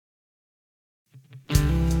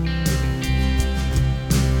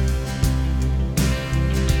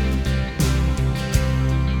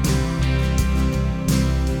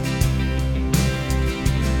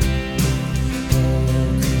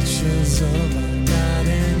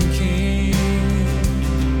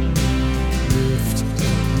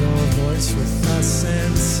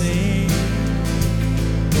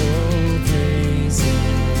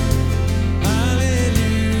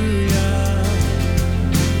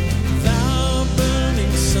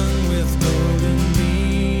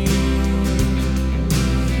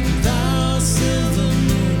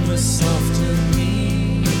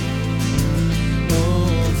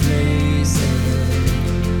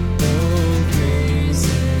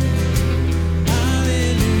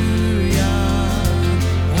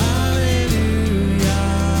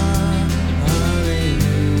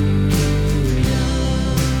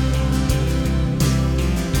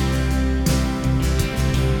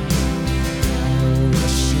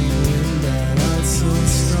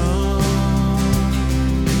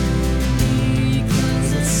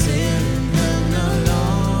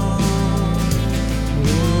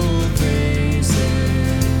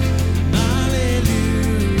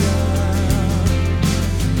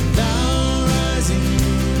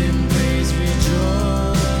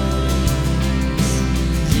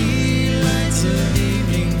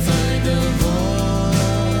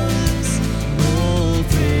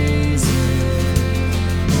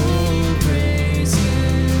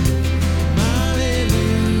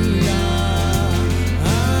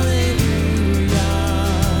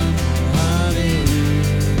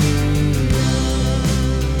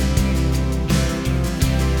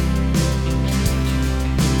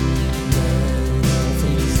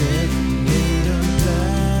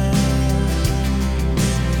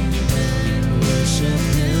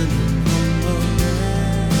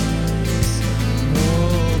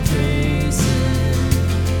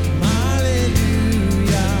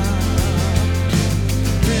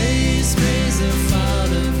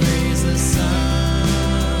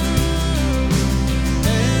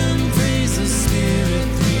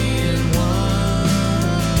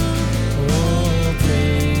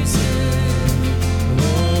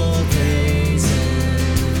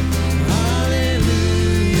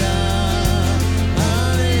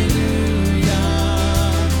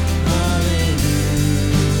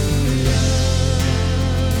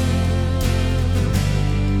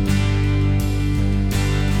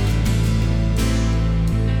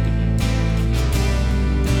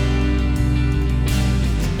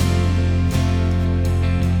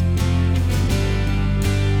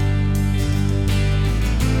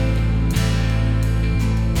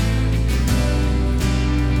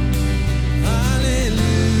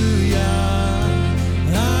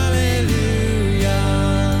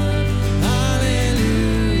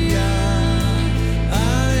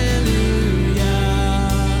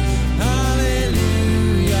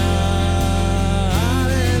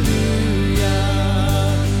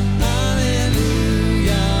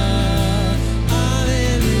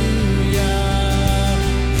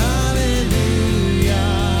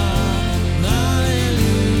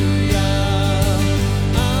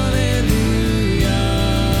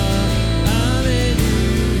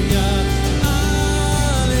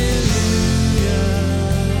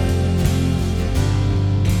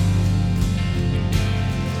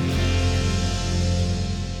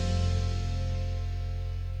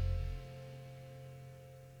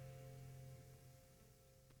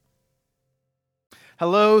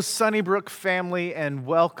Hello, Sunnybrook family, and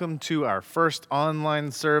welcome to our first online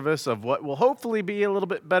service of what will hopefully be a little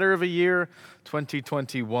bit better of a year,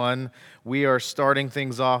 2021. We are starting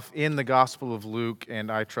things off in the Gospel of Luke,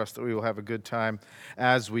 and I trust that we will have a good time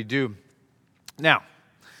as we do. Now,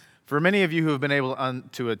 for many of you who have been able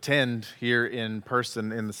to attend here in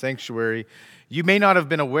person in the sanctuary, you may not have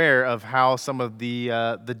been aware of how some of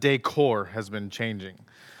the decor has been changing.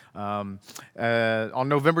 On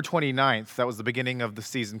November 29th, that was the beginning of the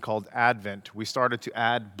season called Advent, we started to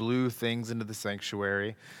add blue things into the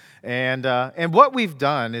sanctuary. And what we've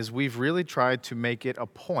done is we've really tried to make it a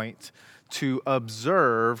point to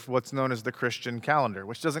observe what's known as the Christian calendar,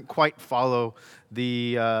 which doesn't quite follow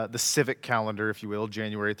the civic calendar, if you will,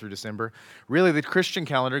 January through December. Really, the Christian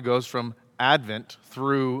calendar goes from Advent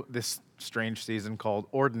through this strange season called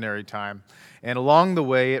Ordinary Time. And along the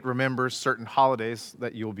way, it remembers certain holidays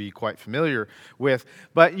that you'll be quite familiar with.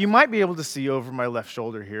 But you might be able to see over my left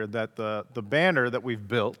shoulder here that the banner that we've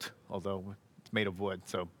built, although it's made of wood,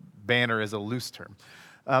 so banner is a loose term.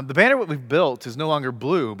 The banner that we've built is no longer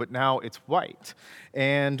blue, but now it's white.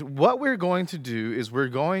 And what we're going to do is we're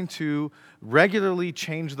going to regularly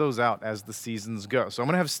change those out as the seasons go. So I'm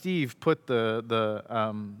going to have Steve put the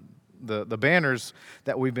banners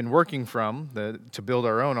that we've been working from to build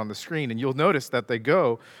our own on the screen, and you'll notice that they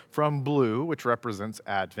go from blue, which represents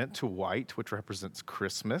Advent, to white, which represents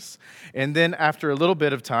Christmas. And then after a little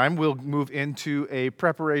bit of time, we'll move into a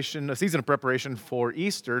season of preparation for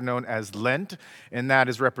Easter known as Lent, and that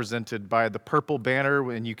is represented by the purple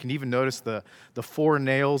banner, and you can even notice the four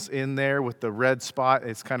nails in there with the red spot.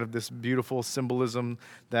 It's kind of this beautiful symbolism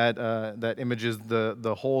that images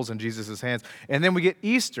the holes in Jesus' hands. And then we get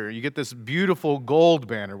Easter. You get this beautiful gold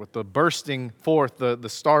banner with the bursting forth, the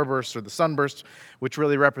starburst or the sunburst, which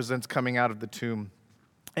really represents coming out of the tomb.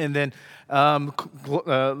 And then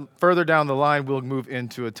further down the line, we'll move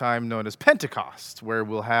into a time known as Pentecost, where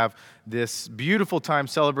we'll have this beautiful time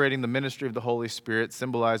celebrating the ministry of the Holy Spirit,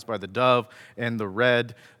 symbolized by the dove and the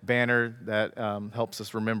red banner that helps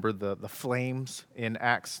us remember the flames in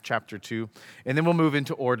Acts chapter 2. And then we'll move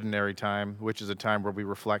into Ordinary Time, which is a time where we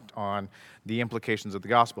reflect on the implications of the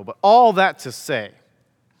gospel. But all that to say,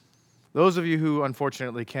 those of you who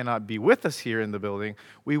unfortunately cannot be with us here in the building,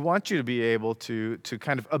 we want you to be able to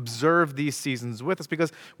kind of observe these seasons with us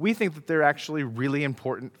because we think that they're actually really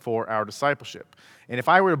important for our discipleship. And if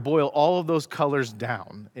I were to boil all of those colors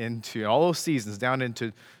down into, all those seasons down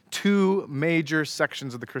into two major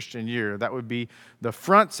sections of the Christian year, that would be the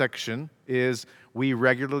front section is we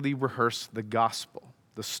regularly rehearse the gospel.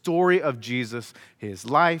 The story of Jesus, his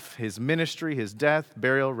life, his ministry, his death,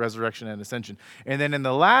 burial, resurrection, and ascension. And then in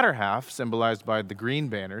the latter half, symbolized by the green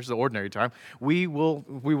banners, the Ordinary Time, we will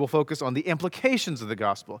focus on the implications of the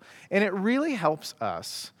gospel. And it really helps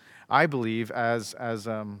us, I believe, as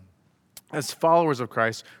followers of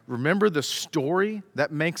Christ, remember the story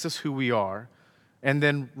that makes us who we are, and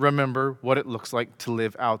then remember what it looks like to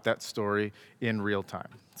live out that story in real time.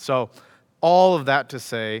 So, all of that to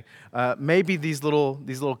say, maybe these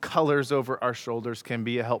little colors over our shoulders can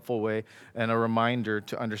be a helpful way and a reminder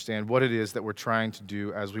to understand what it is that we're trying to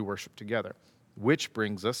do as we worship together, which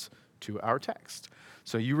brings us to our text.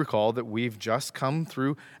 So you recall that we've just come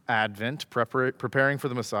through Advent, preparing for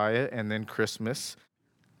the Messiah, and then Christmas.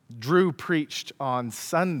 Drew preached on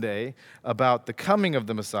Sunday about the coming of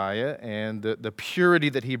the Messiah and the purity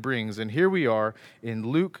that he brings. And here we are in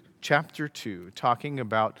Luke chapter 2, talking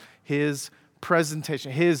about his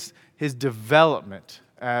presentation, his development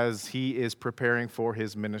as he is preparing for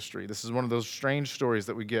his ministry. This is one of those strange stories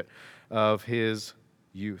that we get of his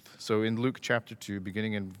youth. So in Luke chapter 2,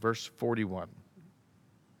 beginning in verse 41,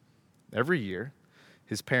 every year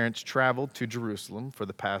his parents traveled to Jerusalem for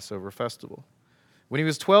the Passover festival. When he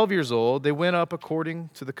was 12 years old, they went up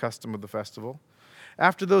according to the custom of the festival.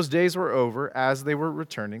 After those days were over, as they were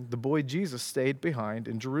returning, the boy Jesus stayed behind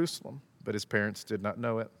in Jerusalem, but his parents did not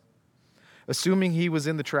know it. Assuming he was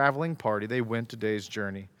in the traveling party, they went a day's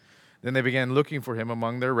journey. Then they began looking for him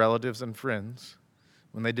among their relatives and friends.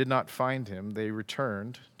 When they did not find him, they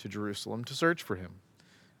returned to Jerusalem to search for him.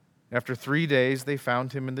 After 3 days, they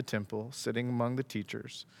found him in the temple, sitting among the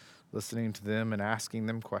teachers, listening to them and asking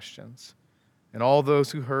them questions. And all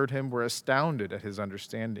those who heard him were astounded at his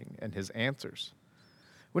understanding and his answers.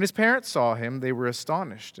 When his parents saw him, they were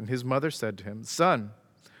astonished, and his mother said to him, "Son,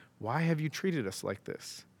 why have you treated us like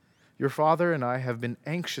this? Your father and I have been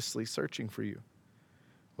anxiously searching for you."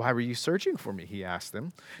 "Why were you searching for me?" he asked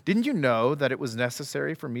them. "Didn't you know that it was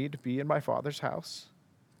necessary for me to be in my father's house?"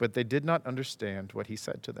 But they did not understand what he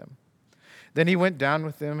said to them. Then he went down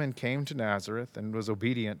with them and came to Nazareth and was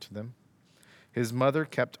obedient to them. His mother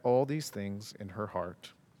kept all these things in her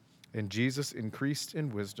heart. And Jesus increased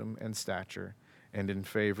in wisdom and stature and in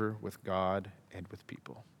favor with God and with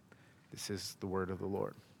people. This is the word of the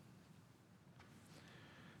Lord.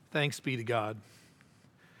 Thanks be to God.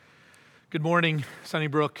 Good morning,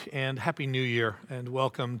 Sunnybrook, and Happy New Year, and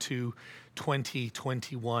welcome to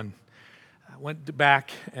 2021. I went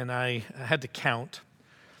back and I had to count,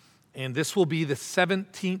 and this will be the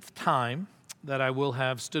 17th time that I will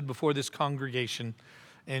have stood before this congregation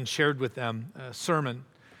and shared with them a sermon,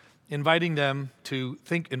 inviting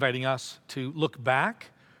us to look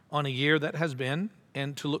back on a year that has been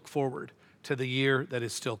and to look forward to the year that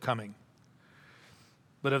is still coming.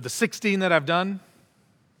 But of the 16 that I've done,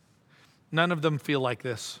 none of them feel like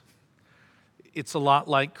this. It's a lot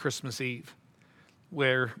like Christmas Eve,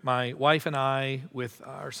 where my wife and I, with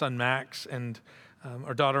our son Max and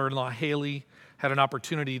our daughter-in-law Haley, had an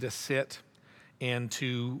opportunity to sit and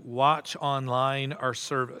to watch online our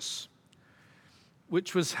service,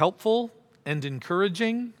 which was helpful and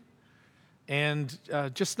encouraging and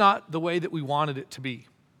just not the way that we wanted it to be.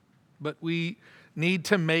 But we need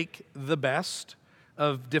to make the best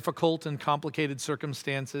of difficult and complicated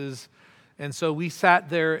circumstances. And so we sat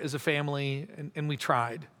there as a family and we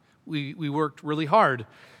tried. We worked really hard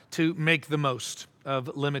to make the most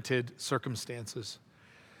of limited circumstances.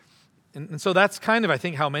 And so that's kind of, I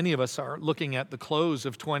think, how many of us are looking at the close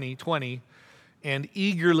of 2020 and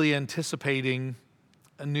eagerly anticipating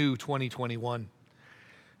a new 2021.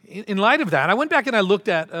 In light of that, I went back and I looked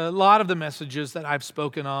at a lot of the messages that I've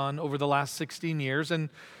spoken on over the last 16 years, and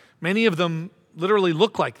many of them literally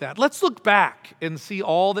look like that. Let's look back and see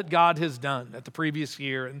all that God has done at the previous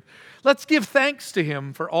year, and let's give thanks to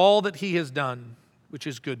Him for all that He has done, which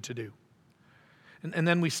is good to do. And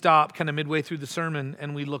then we stop kind of midway through the sermon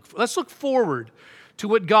and let's look forward to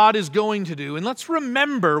what God is going to do. And let's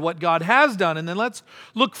remember what God has done. And then let's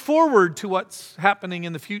look forward to what's happening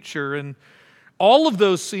in the future. And all of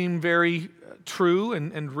those seem very true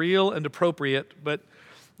and real and appropriate. But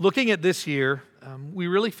looking at this year, we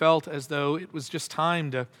really felt as though it was just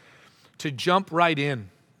time to jump right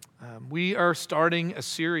in. We are starting a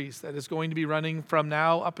series that is going to be running from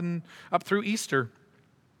now up through Easter,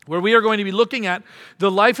 where we are going to be looking at the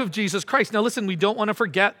life of Jesus Christ. Now listen, we don't want to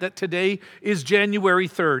forget that today is January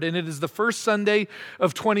 3rd, and it is the first Sunday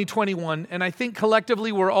of 2021, and I think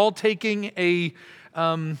collectively we're all taking a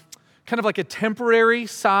kind of like a temporary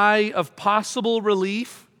sigh of possible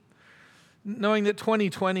relief, knowing that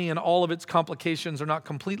 2020 and all of its complications are not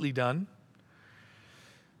completely done.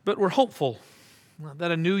 But we're hopeful that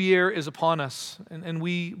a new year is upon us, and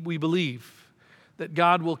we believe that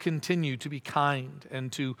God will continue to be kind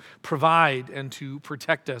and to provide and to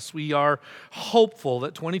protect us. We are hopeful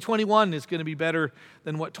that 2021 is going to be better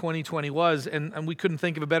than what 2020 was, and we couldn't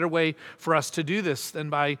think of a better way for us to do this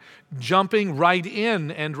than by jumping right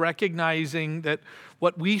in and recognizing that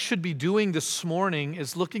what we should be doing this morning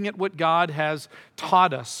is looking at what God has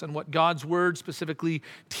taught us and what God's Word specifically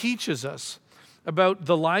teaches us about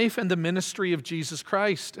the life and the ministry of Jesus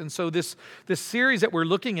Christ. And so this series that we're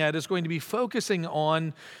looking at is going to be focusing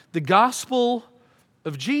on the gospel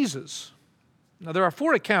of Jesus. Now, there are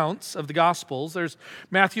 4 accounts of the Gospels. There's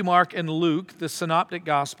Matthew, Mark, and Luke, the synoptic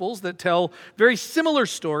Gospels, that tell very similar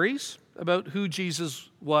stories about who Jesus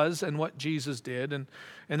was and what Jesus did. And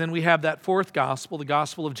then we have that 4th Gospel, the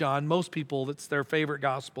Gospel of John. Most people, that's their favorite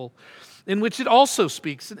Gospel, in which it also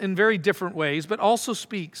speaks in very different ways, but also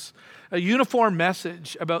speaks a uniform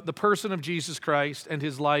message about the person of Jesus Christ and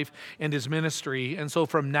His life and His ministry. And so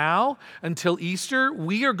from now until Easter,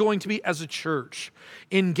 we are going to be, as a church,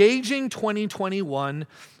 engaging 2021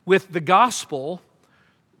 with the gospel,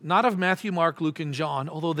 not of Matthew, Mark, Luke, and John,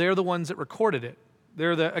 although they're the ones that recorded it.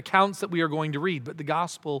 They're the accounts that we are going to read, but the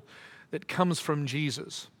gospel that comes from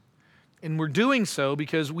Jesus. And we're doing so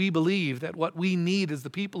because we believe that what we need as the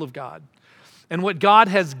people of God and what God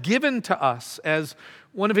has given to us as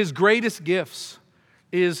one of His greatest gifts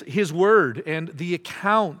is His Word and the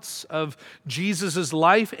accounts of Jesus'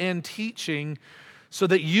 life and teaching, so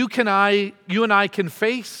that you and I can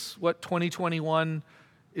face what 2021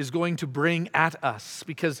 is going to bring at us.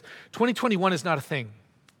 Because 2021 is not a thing.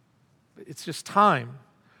 It's just time.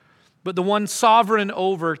 But the one sovereign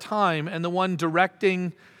over time and the one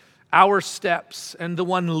directing our steps and the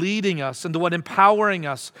one leading us and the one empowering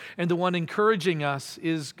us and the one encouraging us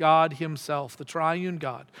is God Himself, the triune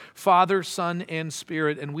God, Father, Son, and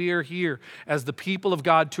Spirit. And we are here as the people of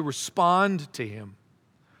God to respond to Him.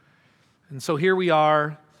 And so here we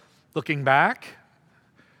are looking back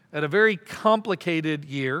at a very complicated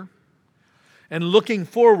year and looking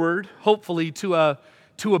forward, hopefully, to a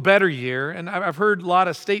to a better year. And I've heard a lot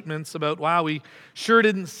of statements about, wow, we sure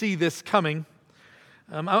didn't see this coming.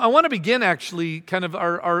 I want to begin actually kind of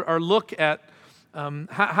our look at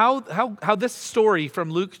how this story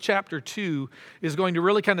from Luke chapter 2 is going to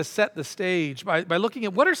really kind of set the stage by looking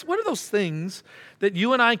at what are those things that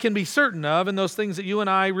you and I can be certain of, and those things that you and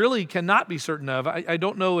I really cannot be certain of. I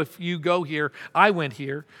don't know if you go here. I went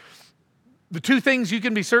here. The two things you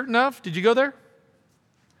can be certain of, did you go there?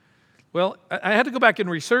 Well, I had to go back and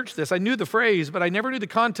research this. I knew the phrase, but I never knew the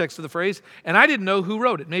context of the phrase, and I didn't know who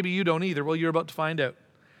wrote it. Maybe you don't either. Well, you're about to find out.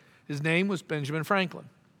 His name was Benjamin Franklin.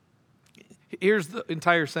 Here's the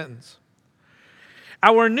entire sentence.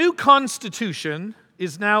 Our new Constitution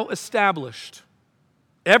is now established.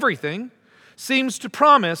 Everything seems to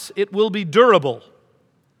promise it will be durable.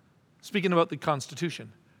 Speaking about the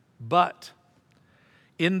Constitution. But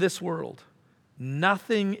in this world,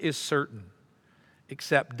 nothing is certain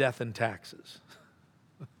except death and taxes.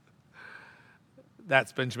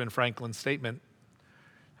 That's Benjamin Franklin's statement.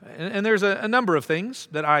 And there's a number of things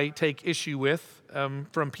that I take issue with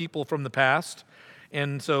from people from the past.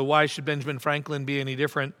 And so why should Benjamin Franklin be any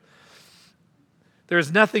different? There's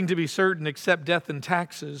nothing to be certain except death and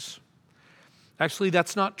taxes. Actually,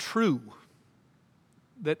 that's not true.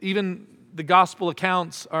 That even the gospel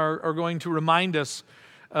accounts are going to remind us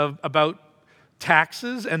about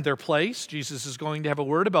taxes and their place. Jesus is going to have a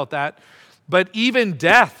word about that. But even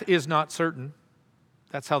death is not certain.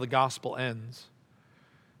 That's how the gospel ends.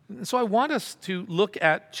 And so I want us to look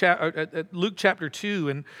at Luke chapter 2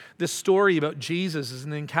 and this story about Jesus as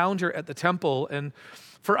an encounter at the temple, and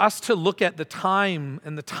for us to look at the time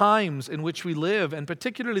and the times in which we live, and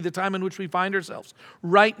particularly the time in which we find ourselves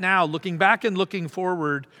right now, looking back and looking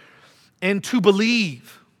forward, and to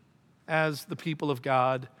believe as the people of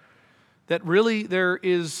God that really there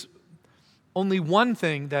is only one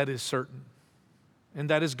thing that is certain, and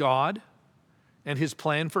that is God and His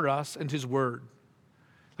plan for us and His word.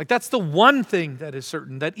 Like, that's the one thing that is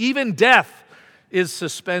certain, that even death is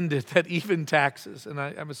suspended, that even taxes, and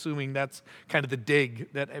I'm assuming that's kind of the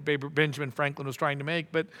dig that Benjamin Franklin was trying to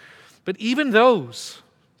make, but even those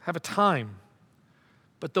have a time.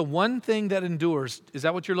 But the one thing that endures, is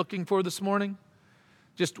that what you're looking for this morning?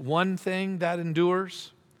 Just one thing that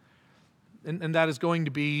endures? And that is going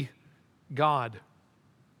to be God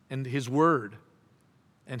and His word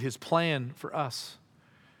and His plan for us.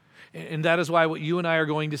 And that is why what you and I are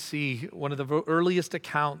going to see, one of the earliest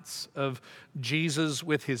accounts of Jesus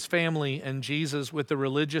with His family and Jesus with the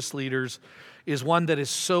religious leaders, is one that is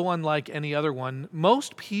so unlike any other one.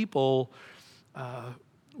 Most people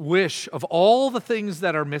wish of all the things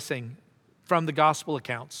that are missing from the gospel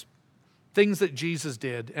accounts, things that Jesus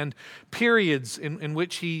did, and periods in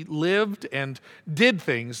which He lived and did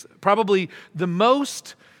things. Probably the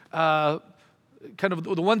most, the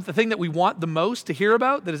thing that we want the most to hear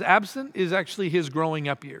about that is absent is actually His growing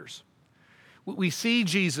up years. We see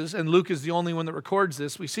Jesus, and Luke is the only one that records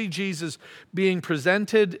this, we see Jesus being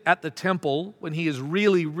presented at the temple when He is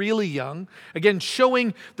really, really young. Again,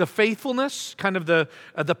 showing the faithfulness, kind of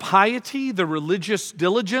the piety, the religious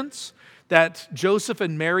diligence that Joseph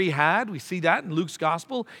and Mary had. We see that in Luke's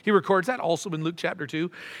gospel. He records that also in Luke chapter 2.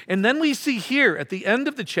 And then we see here at the end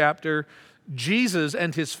of the chapter, Jesus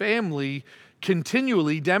and His family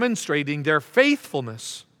continually demonstrating their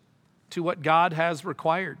faithfulness to what God has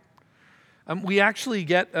required. We actually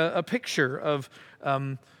get a picture of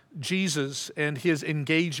Jesus and His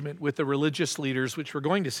engagement with the religious leaders, which we're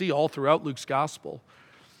going to see all throughout Luke's gospel.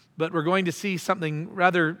 But we're going to see something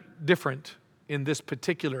rather different in this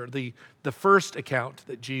particular, the first account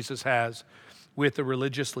that Jesus has with the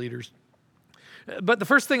religious leaders. But the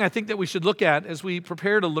first thing I think that we should look at as we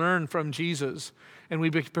prepare to learn from Jesus and we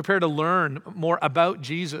prepare to learn more about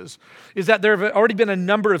Jesus is that there have already been a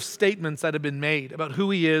number of statements that have been made about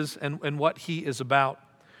who He is and what He is about.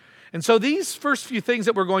 And so these first few things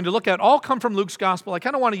that we're going to look at all come from Luke's gospel. I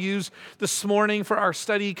kind of want to use this morning for our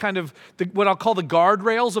study kind of what I'll call the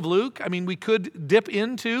guardrails of Luke. I mean, we could dip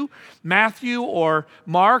into Matthew or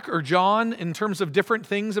Mark or John in terms of different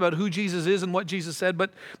things about who Jesus is and what Jesus said.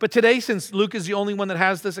 But today, since Luke is the only one that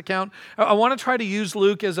has this account, I want to try to use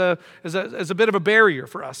Luke as a bit of a barrier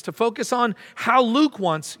for us to focus on how Luke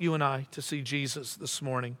wants you and I to see Jesus this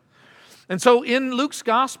morning. And so in Luke's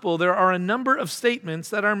gospel, there are a number of statements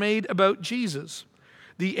that are made about Jesus.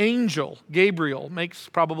 The angel, Gabriel, makes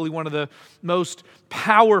probably one of the most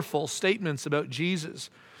powerful statements about Jesus.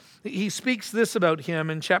 He speaks this about Him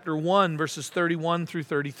in chapter 1, verses 31 through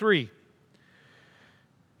 33.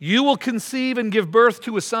 You will conceive and give birth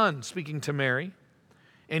to a son, speaking to Mary,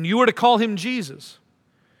 and you are to call him Jesus,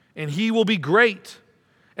 and he will be great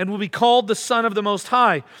and will be called the Son of the Most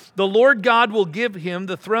High. The Lord God will give him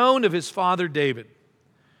the throne of his father David,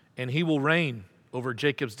 and he will reign over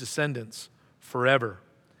Jacob's descendants forever.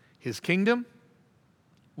 His kingdom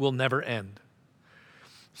will never end.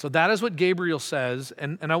 So that is what Gabriel says,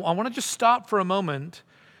 and I want to just stop for a moment,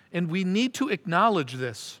 and we need to acknowledge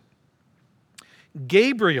this.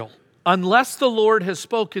 Gabriel, unless the Lord has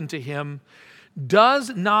spoken to him,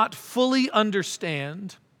 does not fully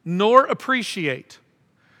understand nor appreciate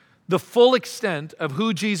the full extent of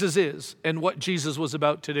who Jesus is and what Jesus was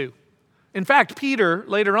about to do. In fact, Peter,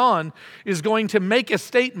 later on, is going to make a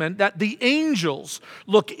statement that the angels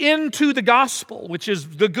look into the gospel, which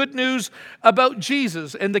is the good news about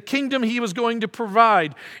Jesus and the kingdom he was going to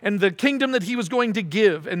provide and the kingdom that he was going to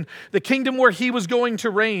give and the kingdom where he was going to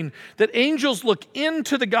reign, that angels look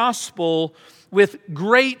into the gospel with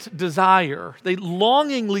great desire. They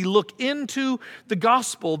longingly look into the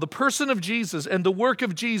gospel, the person of Jesus and the work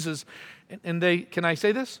of Jesus. And they, can I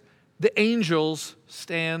say this? The angels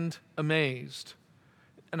stand amazed.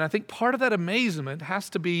 And I think part of that amazement has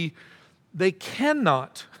to be they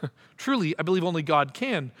cannot, truly, I believe only God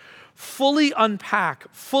can, fully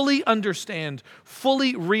unpack, fully understand,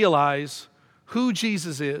 fully realize who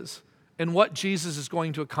Jesus is and what Jesus is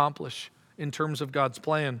going to accomplish in terms of God's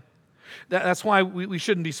plan. That's why we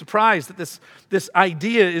shouldn't be surprised that this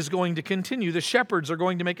idea is going to continue. The shepherds are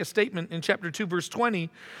going to make a statement in chapter 2, verse 20.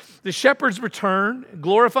 The shepherds return,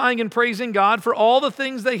 glorifying and praising God for all the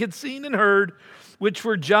things they had seen and heard, which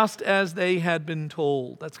were just as they had been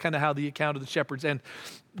told. That's kind of how the account of the shepherds end.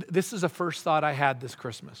 This is a first thought I had this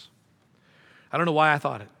Christmas. I don't know why I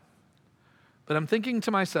thought it, but I'm thinking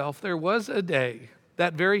to myself, there was a day,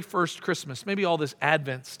 that very first Christmas, maybe all this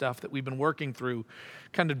Advent stuff that we've been working through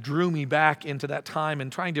kind of drew me back into that time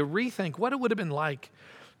and trying to rethink what it would have been like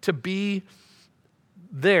to be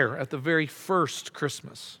there at the very first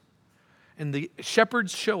Christmas. And the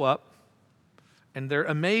shepherds show up and they're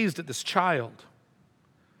amazed at this child.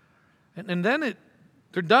 And then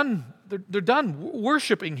they're done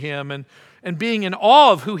worshiping him and being in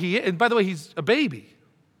awe of who he is. And by the way, he's a baby.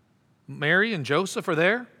 Mary and Joseph are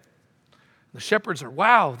there. The shepherds are,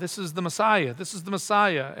 wow, this is the Messiah. This is the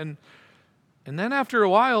Messiah. And then after a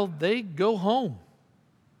while, they go home.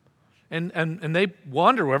 And they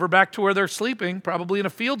wander wherever back to where they're sleeping, probably in a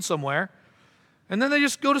field somewhere. And then they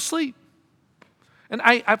just go to sleep. And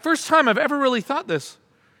first time I've ever really thought this,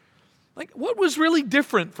 like, what was really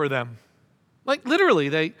different for them? Like, literally,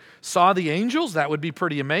 they saw the angels. That would be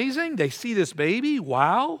pretty amazing. They see this baby.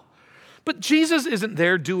 Wow. But Jesus isn't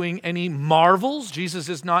there doing any marvels. Jesus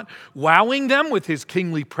is not wowing them with his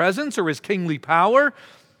kingly presence or his kingly power.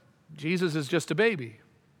 Jesus is just a baby.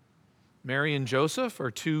 Mary and Joseph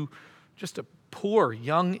are just a poor,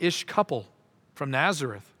 young-ish couple from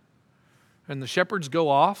Nazareth. And the shepherds go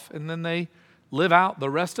off, and then they live out the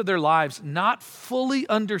rest of their lives not fully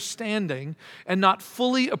understanding and not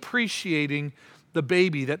fully appreciating the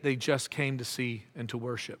baby that they just came to see and to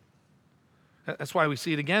worship. That's why we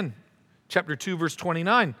see it again. Chapter 2, verse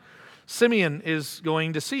 29. Simeon is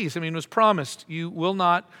going to see. Simeon was promised, you will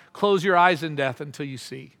not close your eyes in death until you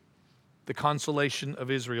see the consolation of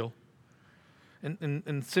Israel.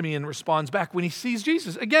 And Simeon responds back when he sees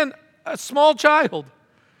Jesus. Again, a small child.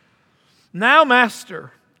 Now,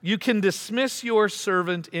 Master, you can dismiss your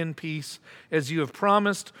servant in peace as you have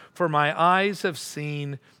promised, for my eyes have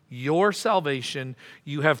seen your salvation.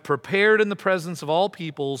 You have prepared in the presence of all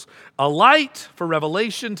peoples a light for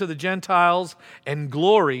revelation to the Gentiles and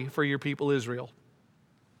glory for your people Israel.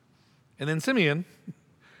 And then Simeon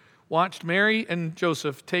watched Mary and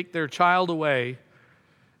Joseph take their child away.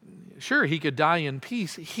 Sure, he could die in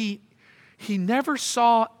peace. He never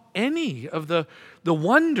saw any of the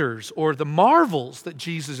wonders or the marvels that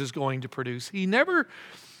Jesus is going to produce. He never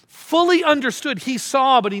fully understood. He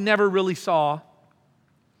saw, but he never really saw.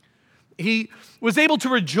 He was able to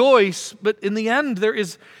rejoice, but in the end, there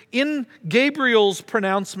is, in Gabriel's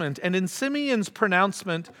pronouncement and in Simeon's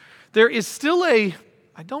pronouncement, there is still I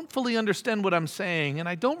don't fully understand what I'm saying, and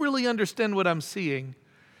I don't really understand what I'm seeing,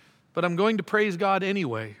 but I'm going to praise God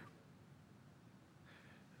anyway.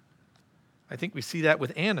 I think we see that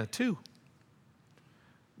with Anna too.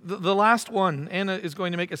 The last one, Anna is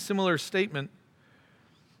going to make a similar statement.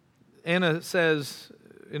 Anna says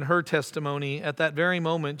in her testimony, at that very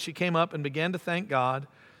moment, she came up and began to thank God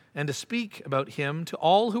and to speak about him to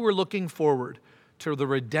all who were looking forward to the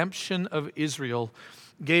redemption of Israel.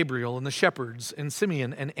 Gabriel and the shepherds and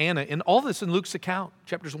Simeon and Anna, and all this in Luke's account,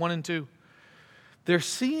 chapters 1 and 2. They're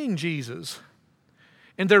seeing Jesus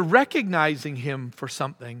and they're recognizing him for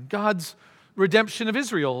something. God's redemption of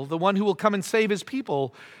Israel, the one who will come and save his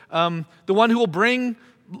people, the one who will bring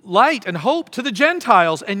light and hope to the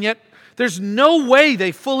Gentiles, and yet there's no way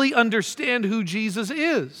they fully understand who Jesus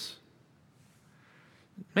is.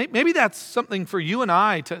 Maybe that's something for you and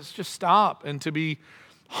I to just stop and to be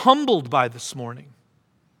humbled by this morning.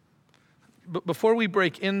 But before we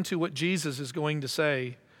break into what Jesus is going to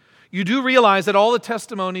say, you do realize that all the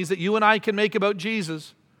testimonies that you and I can make about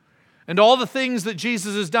Jesus and all the things that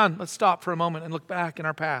Jesus has done, let's stop for a moment and look back in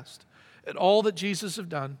our past at all that Jesus has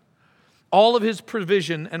done, all of his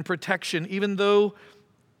provision and protection, even though,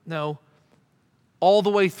 all the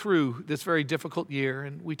way through this very difficult year.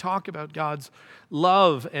 And we talk about God's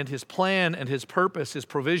love and his plan and his purpose, his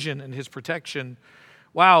provision and his protection.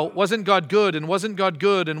 Wow, wasn't God good, and wasn't God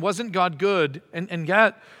good, and wasn't God good? And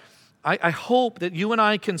yet, I hope that you and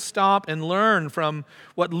I can stop and learn from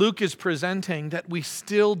what Luke is presenting, that we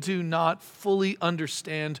still do not fully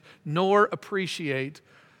understand nor appreciate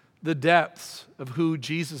the depths of who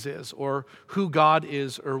Jesus is, or who God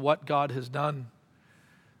is, or what God has done.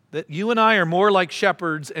 That you and I are more like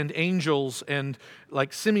shepherds and angels and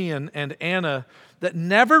like Simeon and Anna that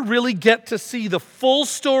never really get to see the full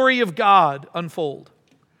story of God unfold.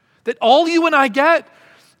 That all you and I get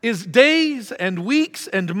is days and weeks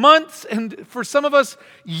and months, and for some of us,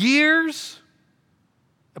 years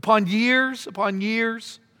upon years upon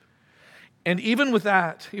years. And even with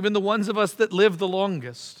that, even the ones of us that live the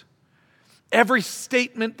longest, every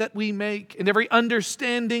statement that we make and every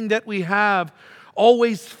understanding that we have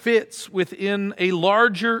always fits within a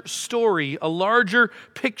larger story, a larger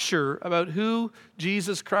picture about who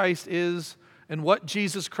Jesus Christ is and what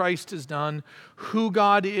Jesus Christ has done, who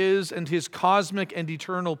God is and his cosmic and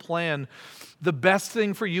eternal plan. The best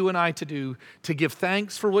thing for you and I to do, to give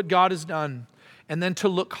thanks for what God has done, and then to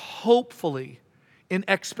look hopefully in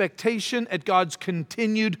expectation at God's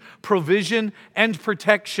continued provision and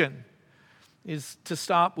protection, is to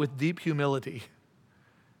stop with deep humility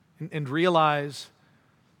and realize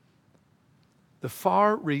the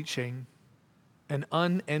far-reaching and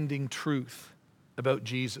unending truth about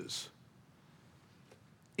Jesus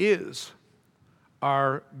is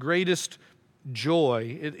our greatest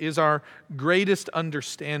joy. It is our greatest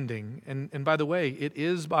understanding. And by the way, it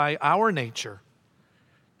is by our nature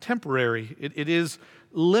temporary. It is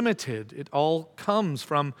limited. It all comes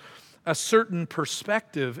from a certain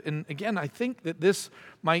perspective. And again, I think that this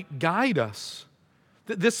might guide us,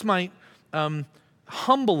 that this might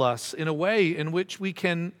humble us in a way in which we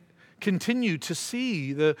can continue to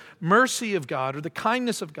see the mercy of God or the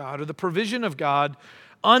kindness of God or the provision of God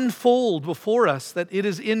unfold before us, that it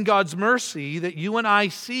is in God's mercy that you and I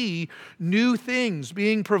see new things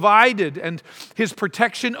being provided and his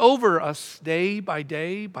protection over us day, by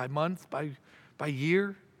month, by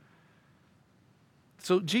year.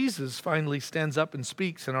 So Jesus finally stands up and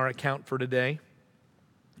speaks in our account for today,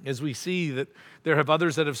 as we see that there have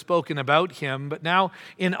others that have spoken about him. But now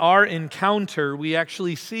in our encounter, we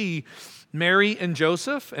actually see Mary and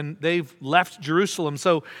Joseph, and they've left Jerusalem.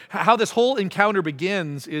 So how this whole encounter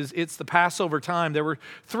begins is it's the Passover time. There were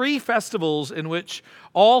 3 festivals in which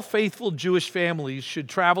all faithful Jewish families should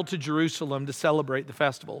travel to Jerusalem to celebrate the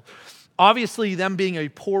festival. Obviously, them being a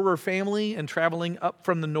poorer family and traveling up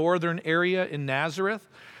from the northern area in Nazareth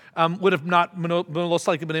would have not most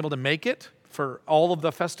likely been able to make it for all of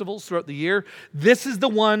the festivals throughout the year. This is the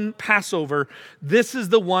one, Passover, this is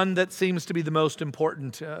the one that seems to be the most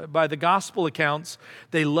important. By the gospel accounts,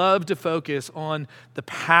 they love to focus on the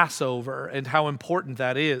Passover and how important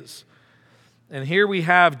that is. And here we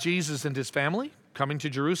have Jesus and his family coming to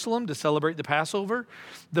Jerusalem to celebrate the Passover.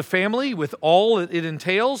 The family, with all it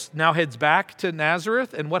entails, now heads back to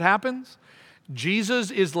Nazareth. And what happens?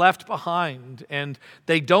 Jesus is left behind, and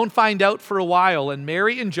they don't find out for a while. And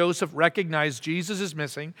Mary and Joseph recognize Jesus is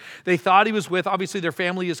missing. They thought he was with, obviously their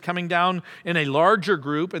family is coming down in a larger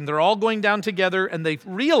group, and they're all going down together, and they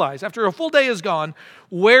realize after a full day is gone,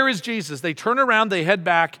 where is Jesus? They turn around, they head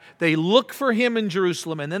back, they look for him in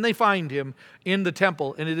Jerusalem, and then they find him in the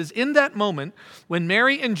temple. And it is in that moment when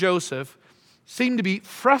Mary and Joseph seem to be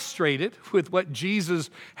frustrated with what Jesus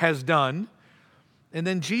has done. And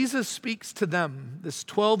then Jesus speaks to them, this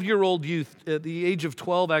 12-year-old youth. At the age of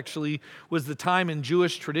 12 actually was the time in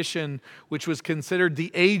Jewish tradition which was considered the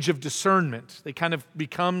age of discernment. They kind of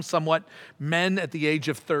become somewhat men at the age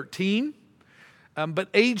of 13. But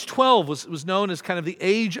age 12 was known as kind of the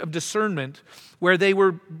age of discernment, where they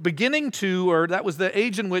were beginning to, or that was the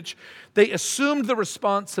age in which they assumed the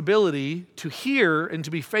responsibility to hear and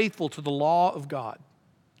to be faithful to the law of God.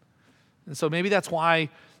 And so maybe that's why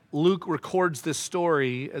Luke records this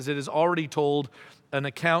story as it is already told an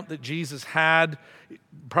account that Jesus had,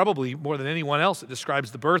 probably more than anyone else. It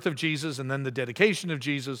describes the birth of Jesus and then the dedication of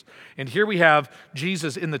Jesus. And here we have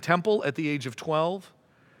Jesus in the temple at the age of 12.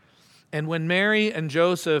 And when Mary and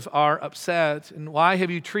Joseph are upset, and why have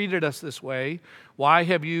you treated us this way? Why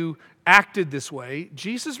have you acted this way?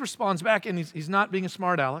 Jesus responds back, and he's not being a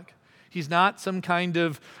smart aleck. He's not some kind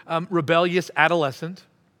of rebellious adolescent.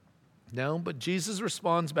 No, but Jesus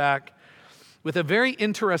responds back with a very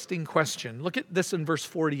interesting question. Look at this in verse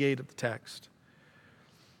 48 of the text.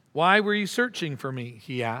 Why were you searching for me?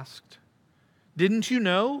 He asked. Didn't you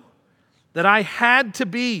know that I had to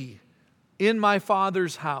be in my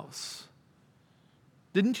Father's house?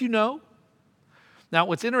 Didn't you know? Now,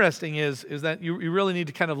 what's interesting is that you really need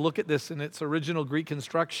to kind of look at this in its original Greek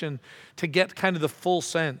construction to get kind of the full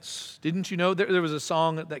sense. Didn't you know? There was a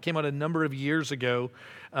song that came out a number of years ago.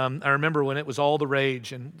 I remember when it was all the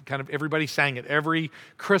rage and kind of everybody sang it every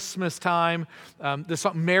Christmas time. The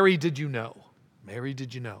song, Mary, Did You Know? Mary,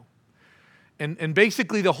 did you know? And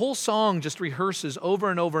basically the whole song just rehearses over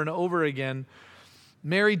and over and over again.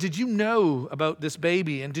 Mary, did you know about this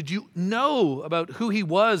baby? And did you know about who he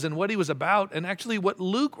was and what he was about? And actually what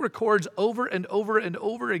Luke records over and over and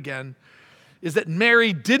over again is that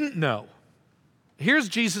Mary didn't know. Here's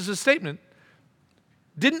Jesus' statement.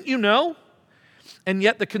 Didn't you know? And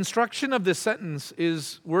yet the construction of this sentence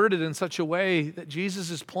is worded in such a way that Jesus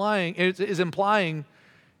is implying,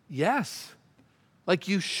 yes, like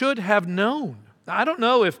you should have known. Now, I don't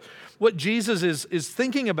know if what Jesus is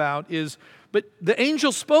thinking about is, but the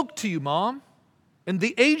angel spoke to you, Mom, and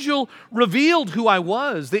the angel revealed who I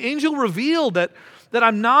was. The angel revealed that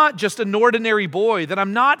I'm not just an ordinary boy, that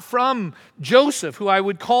I'm not from Joseph, who I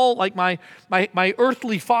would call like my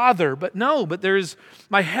earthly father, but there's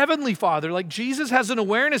my heavenly Father. Like Jesus has an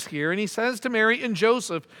awareness here, and he says to Mary and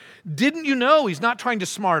Joseph, didn't you know? He's not trying to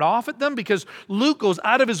smart off at them, because Luke goes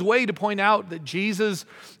out of his way to point out that Jesus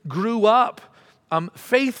grew up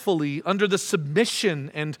faithfully under the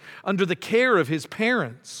submission and under the care of his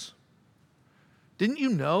parents. Didn't you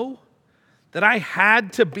know that I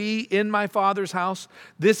had to be in my Father's house?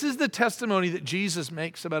 This is the testimony that Jesus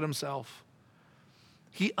makes about himself.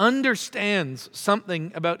 He understands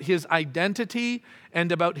something about his identity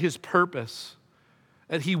and about his purpose.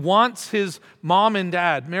 That he wants his mom and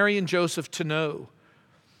dad, Mary and Joseph, to know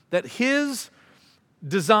that his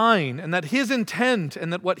design and that his intent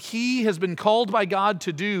and that what he has been called by God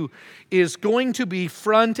to do is going to be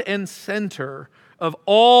front and center of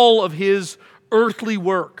all of his earthly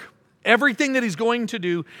work. Everything that he's going to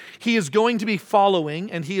do, he is going to be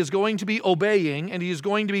following, and he is going to be obeying, and he is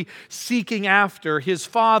going to be seeking after his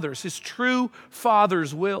Father's, his true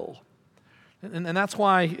Father's will. And that's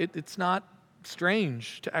why it's not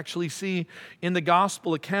strange to actually see in the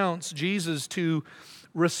gospel accounts Jesus to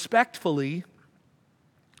respectfully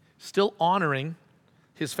still honoring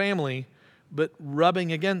his family, but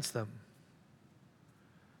rubbing against them.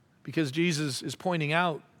 Because Jesus is pointing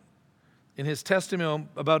out in his testimony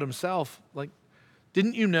about himself, like,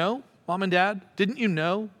 didn't you know, Mom and Dad? Didn't you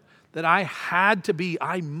know that I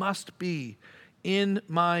must be in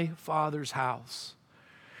my Father's house?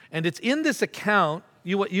 And it's in this account,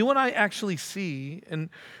 what you and I actually see, and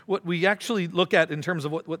what we actually look at in terms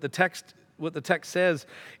of what the text says,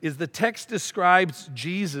 is the text describes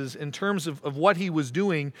Jesus in terms of what he was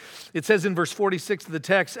doing. It says in verse 46 of the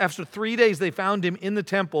text, after 3 days they found him in the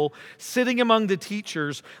temple, sitting among the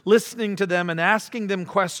teachers, listening to them and asking them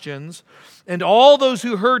questions. And all those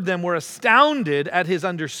who heard them were astounded at his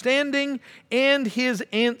understanding and his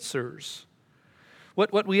answers.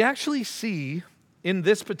 What we actually see in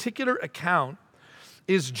this particular account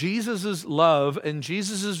is Jesus' love and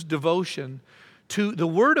Jesus' devotion to the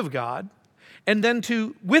Word of God, and then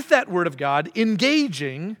with that Word of God,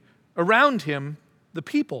 engaging around him the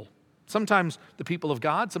people. Sometimes the people of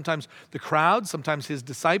God, sometimes the crowd, sometimes his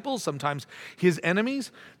disciples, sometimes his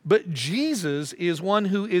enemies. But Jesus is one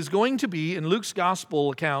who is going to be, in Luke's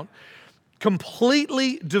gospel account,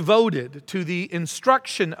 completely devoted to the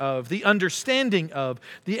instruction of, the understanding of,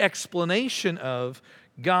 the explanation of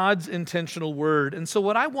God's intentional word. And so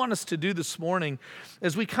what I want us to do this morning,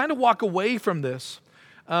 as we kind of walk away from this,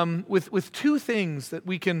 with two things that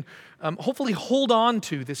we can hopefully hold on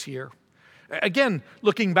to this year. Again,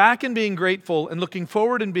 looking back and being grateful, and looking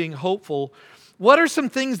forward and being hopeful. What are some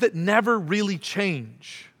things that never really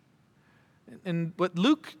change? And what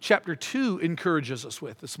Luke chapter 2 encourages us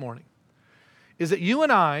with this morning is that you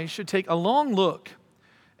and I should take a long look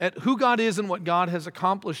at who God is and what God has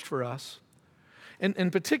accomplished for us.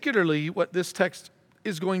 And particularly what this text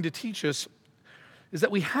is going to teach us is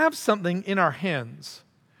that we have something in our hands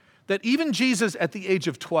that even Jesus at the age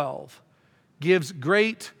of 12 gives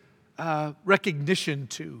great recognition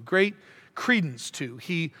to, great credence to.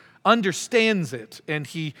 He understands it, and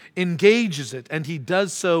he engages it, and he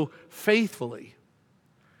does so faithfully.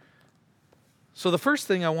 So the first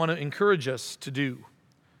thing I want to encourage us to do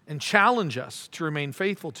and challenge us to remain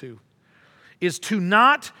faithful to is to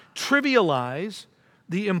not trivialize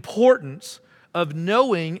the importance of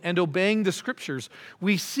knowing and obeying the Scriptures.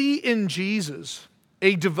 We see in Jesus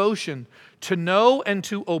a devotion to know and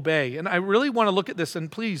to obey. And I really want to look at this,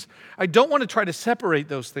 and please, I don't want to try to separate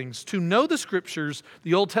those things. To know the Scriptures,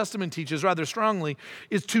 the Old Testament teaches rather strongly,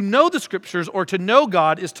 is to know the Scriptures, or to know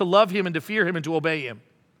God is to love Him and to fear Him and to obey Him.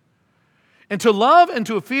 And to love and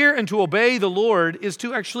to fear and to obey the Lord is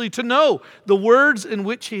to actually to know the words in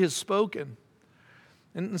which He has spoken.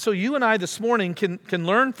 And so you and I this morning can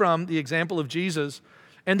learn from the example of Jesus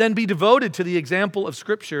and then be devoted to the example of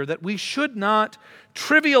Scripture, that we should not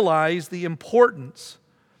trivialize the importance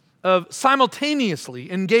of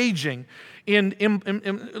simultaneously engaging in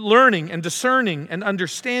learning and discerning and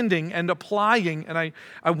understanding and applying. And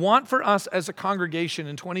I want for us as a congregation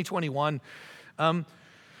in 2021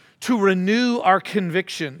 to renew our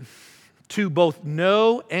conviction to both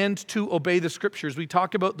know and to obey the Scriptures. We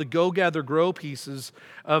talk about the go, gather, grow pieces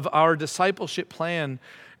of our discipleship plan,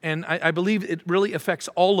 and I believe it really affects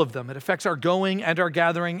all of them. It affects our going and our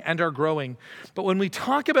gathering and our growing. But when we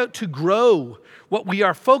talk about to grow, what we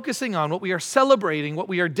are focusing on, what we are celebrating, what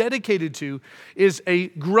we are dedicated to is a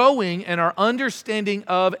growing in our understanding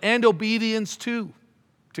of and obedience to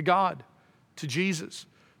God, to Jesus,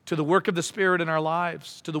 to the work of the Spirit in our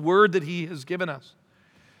lives, to the Word that He has given us.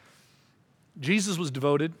 Jesus was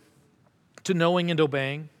devoted to knowing and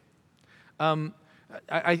obeying.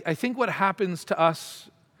 I think what happens to us,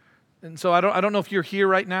 and so I don't know if you're here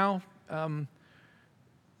right now.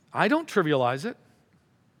 I don't trivialize it.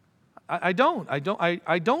 I don't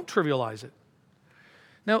trivialize it.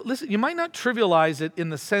 Now, listen, you might not trivialize it in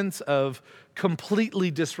the sense of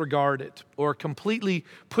completely disregard it, or completely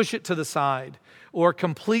push it to the side, or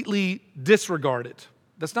completely disregard it.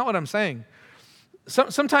 That's not what I'm saying.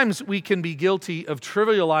 Sometimes we can be guilty of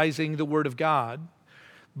trivializing the Word of God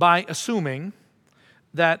by assuming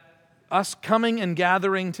that us coming and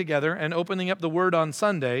gathering together and opening up the Word on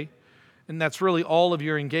Sunday, and that's really all of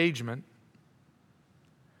your engagement,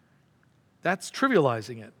 that's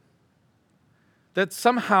trivializing it. That's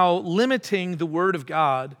somehow limiting the Word of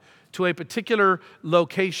God to a particular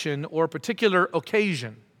location or particular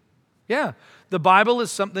occasion. Yeah, the Bible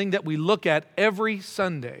is something that we look at every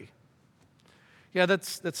Sunday. Yeah,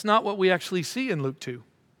 that's not what we actually see in Luke 2.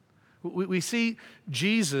 We see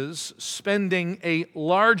Jesus spending a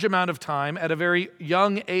large amount of time at a very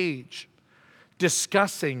young age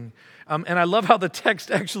discussing, and I love how the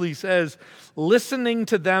text actually says, listening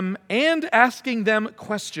to them and asking them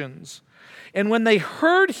questions. And when they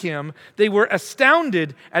heard Him, they were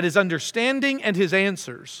astounded at His understanding and His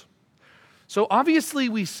answers. So obviously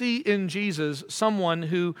we see in Jesus someone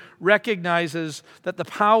who recognizes that the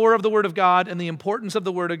power of the Word of God and the importance of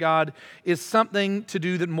the Word of God is something to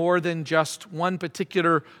do that more than just one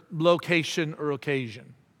particular location or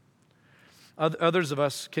occasion. Others of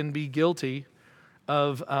us can be guilty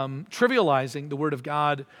of trivializing the Word of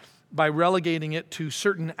God by relegating it to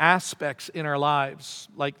certain aspects in our lives,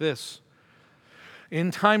 like this.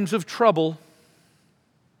 In times of trouble,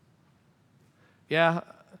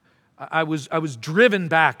 I was driven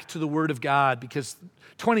back to the Word of God because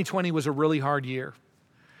 2020 was a really hard year.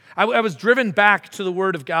 I was driven back to the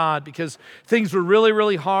Word of God because things were really,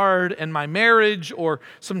 really hard, and my marriage or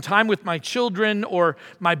some time with my children or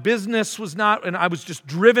my business was not, and I was just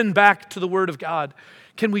driven back to the Word of God.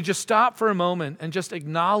 Can we just stop for a moment and just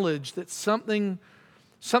acknowledge that something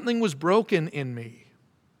was broken in me?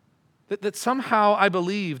 That somehow I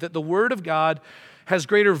believe that the Word of God has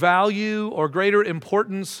greater value or greater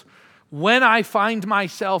importance when I find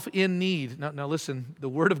myself in need. Now listen, the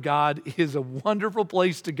Word of God is a wonderful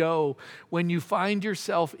place to go when you find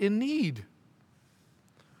yourself in need.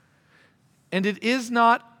 And it is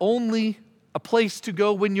not only a place to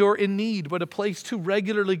go when you're in need, but a place to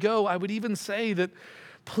regularly go. I would even say that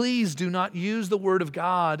please do not use the Word of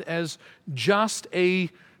God as just a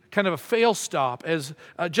kind of a fail stop, as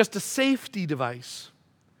just a safety device.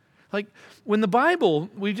 Like when the Bible,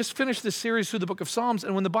 we just finished this series through the book of Psalms,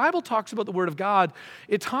 and when the Bible talks about the Word of God,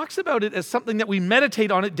 it talks about it as something that we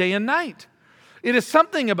meditate on it day and night. It is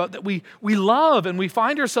something about that we love and we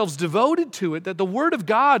find ourselves devoted to it, that the Word of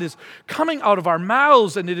God is coming out of our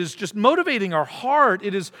mouths and it is just motivating our heart.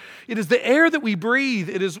 It is the air that we breathe.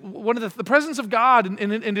 It is one of the presence of God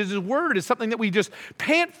and His Word is something that we just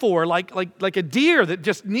pant for like a deer that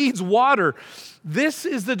just needs water. This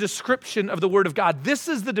is the description of the Word of God. This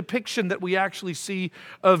is the depiction that we actually see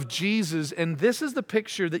of Jesus, and this is the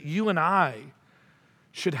picture that you and I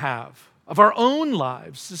should have of our own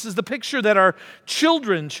lives. This is the picture that our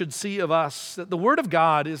children should see of us, that the Word of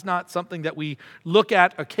God is not something that we look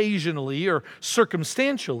at occasionally or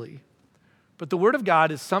circumstantially, but the Word of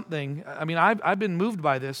God is something, I've been moved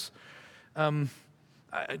by this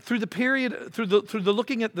through the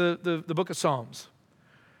looking at the book of Psalms.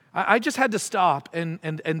 I just had to stop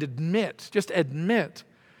and admit,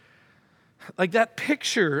 like that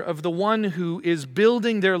picture of the one who is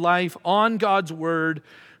building their life on God's Word,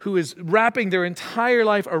 who is wrapping their entire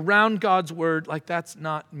life around God's Word, like that's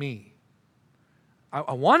not me.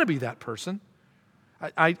 I want to be that person.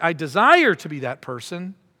 I desire to be that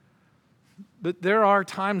person, but there are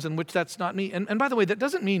times in which that's not me. And by the way, that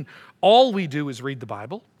doesn't mean all we do is read the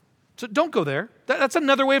Bible. So don't go there. That's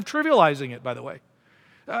another way of trivializing it, by the way.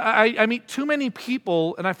 I meet too many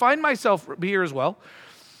people, and I find myself here as well.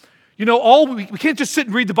 You know, we can't just sit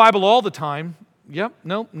and read the Bible all the time. Yep,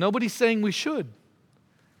 no, nobody's saying we should.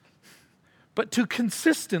 But to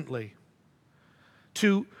consistently,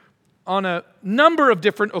 on a number of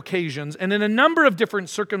different occasions and in a number of different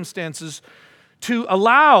circumstances, to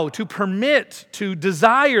allow, to permit, to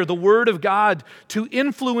desire the Word of God to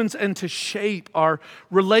influence and to shape our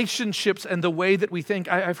relationships and the way that we think.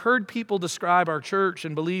 I've heard people describe our church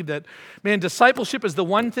and believe that, man, discipleship is the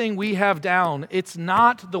one thing we have down. It's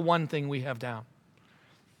not the one thing we have down.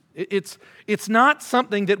 It's not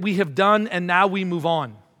something that we have done and now we move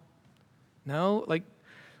on. No, like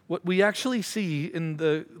what we actually see in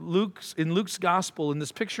Luke's gospel, in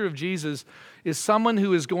this picture of Jesus, is someone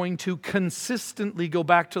who is going to consistently go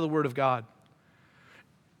back to the Word of God.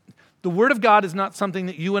 The Word of God is not something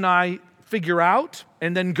that you and I figure out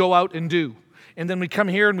and then go out and do. And then we come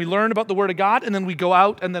here and we learn about the Word of God, and then we go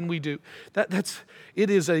out and then we do. It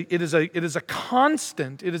is a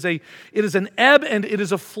constant. It is an ebb and it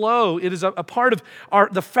is a flow. It is a part of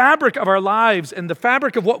the fabric of our lives and the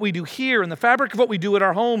fabric of what we do here and the fabric of what we do at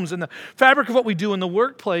our homes and the fabric of what we do in the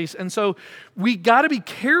workplace. And so we got to be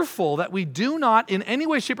careful that we do not in any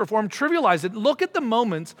way, shape, or form trivialize it. Look at the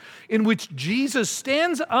moments in which Jesus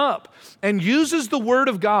stands up and uses the Word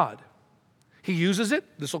of God. He uses it.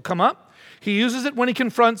 This will come up. He uses it when he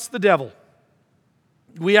confronts the devil.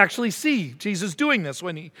 We actually see Jesus doing this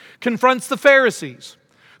when he confronts the Pharisees,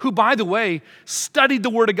 who, by the way, studied the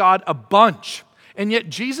Word of God a bunch. And yet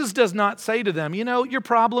Jesus does not say to them, you know, your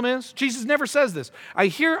problem is, Jesus never says this. I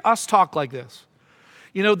hear us talk like this.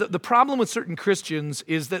 You know, the problem with certain Christians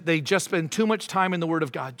is that they just spend too much time in the Word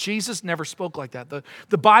of God. Jesus never spoke like that.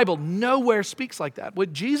 The Bible nowhere speaks like that.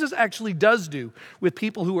 What Jesus actually does do with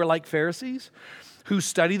people who are like Pharisees, who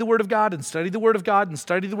study the Word of God and study the Word of God and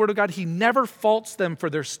study the Word of God, he never faults them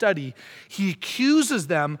for their study. He accuses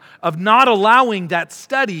them of not allowing that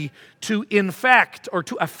study to infect or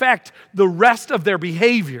to affect the rest of their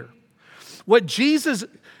behavior. What Jesus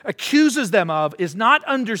accuses them of is not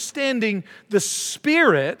understanding the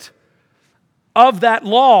spirit of that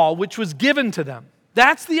law which was given to them.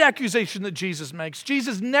 That's the accusation that Jesus makes.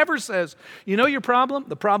 Jesus never says, you know your problem?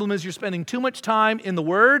 The problem is you're spending too much time in the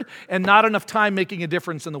Word and not enough time making a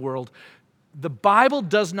difference in the world. The Bible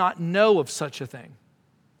does not know of such a thing.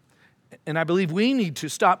 And I believe we need to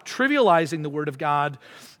stop trivializing the Word of God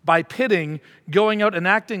by pitting going out and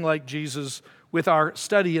acting like Jesus with our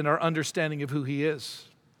study and our understanding of who He is.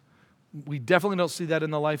 We definitely don't see that in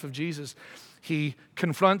the life of Jesus. He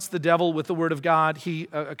confronts the devil with the Word of God. He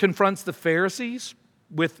confronts the Pharisees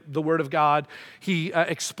with the Word of God. He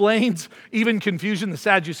explains even confusion, the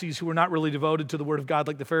Sadducees who were not really devoted to the Word of God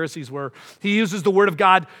like the Pharisees were. He uses the Word of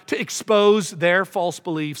God to expose their false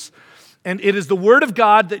beliefs. And it is the Word of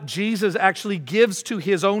God that Jesus actually gives to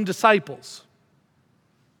His own disciples.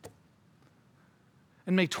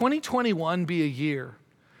 And may 2021 be a year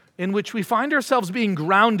in which we find ourselves being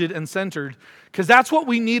grounded and centered, because that's what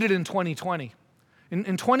we needed in 2020. In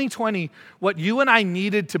 2020, what you and I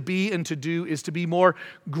needed to be and to do is to be more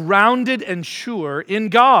grounded and sure in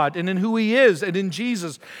God and in who He is and in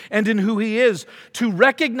Jesus and in who He is, to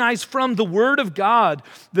recognize from the Word of God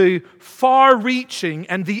the far-reaching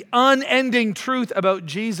and the unending truth about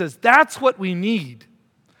Jesus. That's what we need.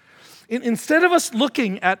 Instead of us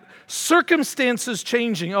looking at circumstances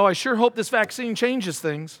changing, oh, I sure hope this vaccine changes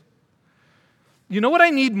things. You know what I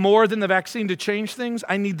need more than the vaccine to change things?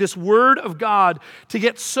 I need this Word of God to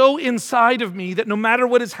get so inside of me that no matter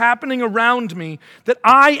what is happening around me, that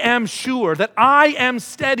I am sure, that I am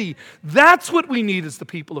steady. That's what we need as the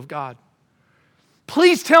people of God.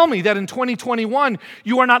 Please tell me that in 2021,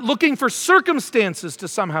 you are not looking for circumstances to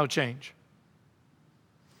somehow change.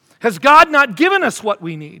 Has God not given us what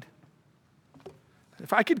we need?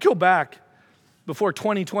 If I could go back before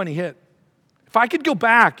 2020 hit, if I could go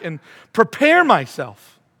back and prepare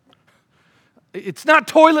myself, it's not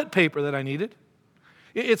toilet paper that I needed.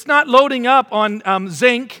 It's not loading up on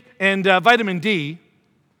zinc and vitamin D,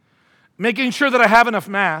 making sure that I have enough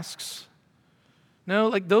masks. No,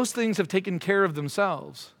 like those things have taken care of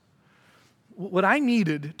themselves. What I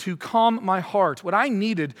needed to calm my heart, what I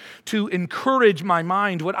needed to encourage my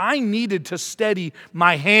mind, what I needed to steady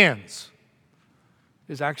my hands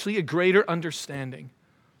is actually a greater understanding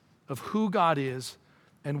of who God is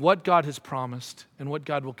and what God has promised and what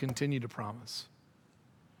God will continue to promise.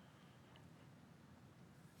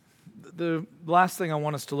 The last thing I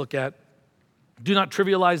want us to look at, do not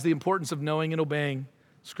trivialize the importance of knowing and obeying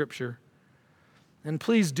Scripture. And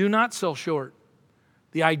please do not sell short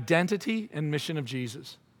the identity and mission of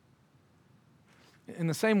Jesus. In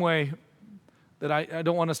the same way that I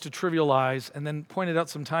don't want us to trivialize and then pointed out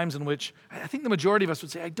some times in which I think the majority of us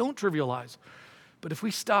would say, I don't trivialize. But if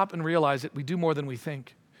we stop and realize it, we do more than we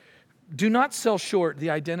think. Do not sell short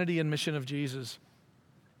the identity and mission of Jesus.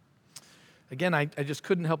 Again, I just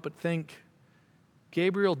couldn't help but think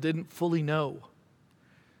Gabriel didn't fully know.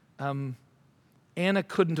 Anna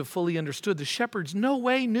couldn't have fully understood. The shepherds no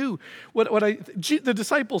way knew. The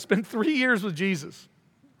disciples spent 3 years with Jesus,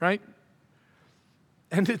 right?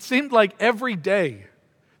 And it seemed like every day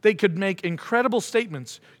they could make incredible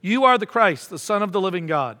statements. You are the Christ, the Son of the living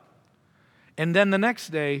God. And then the next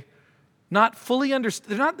day, not fully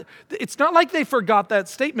understand. It's not like they forgot that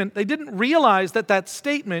statement. They didn't realize that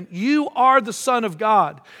statement, you are the Son of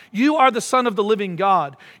God. You are the Son of the living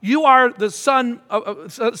God. You are the Son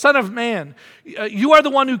of Man. You are the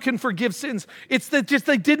one who can forgive sins. It's that just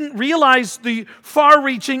they didn't realize the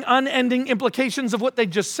far-reaching, unending implications of what they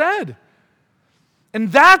just said. And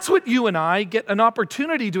that's what you and I get an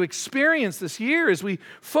opportunity to experience this year as we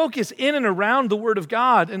focus in and around the Word of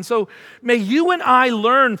God. And so may you and I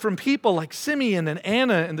learn from people like Simeon and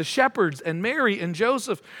Anna and the shepherds and Mary and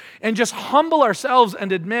Joseph and just humble ourselves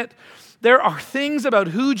and admit there are things about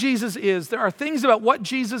who Jesus is. There are things about what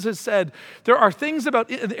Jesus has said. There are things about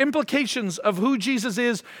the implications of who Jesus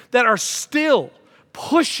is that are still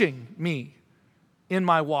pushing me in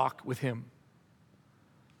my walk with Him.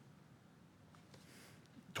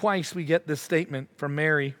 Twice we get this statement from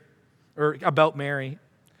Mary, or about Mary.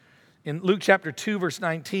 In Luke chapter 2, verse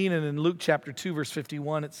 19, and in Luke chapter 2, verse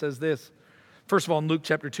 51, it says this. First of all, in Luke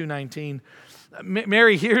chapter 2, 19,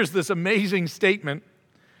 Mary hears this amazing statement,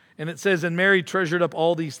 and it says, and Mary treasured up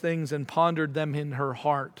all these things and pondered them in her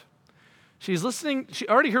heart. She's listening, she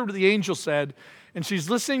already heard what the angel said, and she's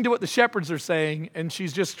listening to what the shepherds are saying, and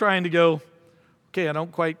she's just trying to go, okay, I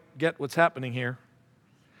don't quite get what's happening here.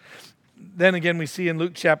 Then again, we see in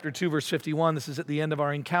Luke chapter 2, verse 51, this is at the end of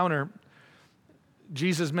our encounter,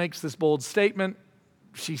 Jesus makes this bold statement.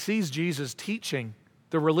 She sees Jesus teaching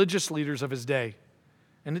the religious leaders of his day.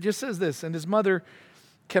 And it just says this, and his mother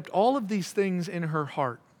kept all of these things in her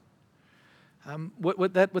heart.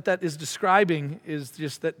 What that is describing is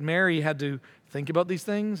just that Mary had to think about these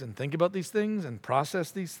things and think about these things and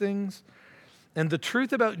process these things. And the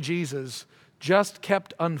truth about Jesus just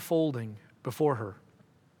kept unfolding before her.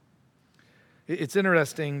 It's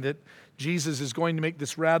interesting that Jesus is going to make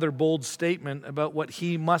this rather bold statement about what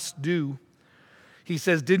he must do. He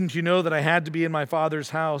says, didn't you know that I had to be in my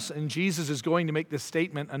Father's house? And Jesus is going to make this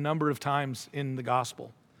statement a number of times in the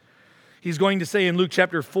gospel. He's going to say in Luke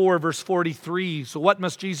chapter 4, verse 43, so what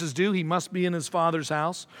must Jesus do? He must be in his Father's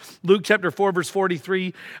house. Luke chapter 4, verse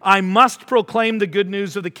 43, I must proclaim the good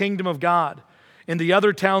news of the kingdom of God in the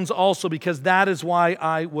other towns also, because that is why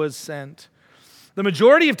I was sent. The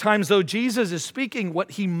majority of times, though, Jesus is speaking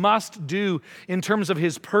what he must do in terms of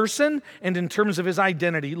his person and in terms of his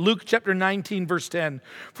identity. Luke chapter 19, verse 10,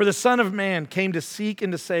 for the Son of Man came to seek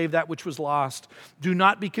and to save that which was lost. Do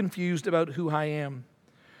not be confused about who I am.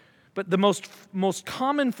 But the most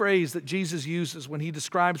common phrase that Jesus uses when he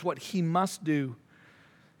describes what he must do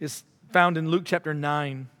is found in Luke chapter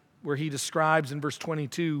 9, where he describes in verse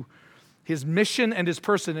 22 his mission and his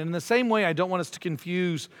person. And in the same way, I don't want us to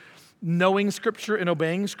confuse knowing Scripture and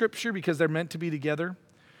obeying Scripture because they're meant to be together.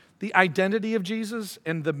 The identity of Jesus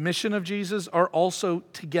and the mission of Jesus are also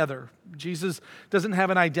together. Jesus doesn't have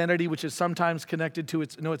an identity which is sometimes connected to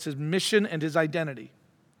it's his mission and his identity.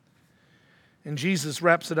 And Jesus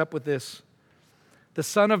wraps it up with this: the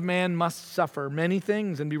Son of Man must suffer many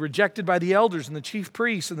things and be rejected by the elders and the chief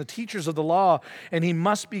priests and the teachers of the law, and he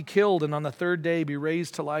must be killed and on the third day be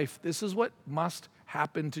raised to life. This is what must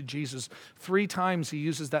happen to Jesus. 3 times he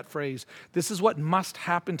uses that phrase. This is what must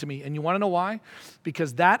happen to me. And you want to know why?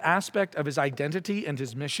 Because that aspect of his identity and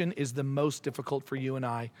his mission is the most difficult for you and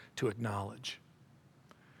I to acknowledge.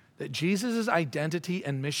 That Jesus' identity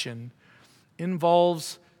and mission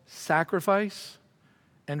involves sacrifice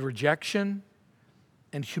and rejection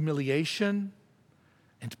and humiliation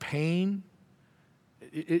and pain.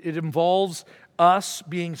 It involves us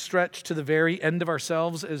being stretched to the very end of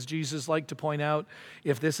ourselves, as Jesus liked to point out.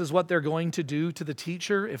 If this is what they're going to do to the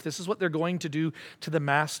teacher, if this is what they're going to do to the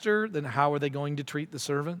master, then how are they going to treat the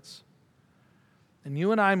servants? And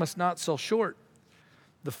you and I must not sell short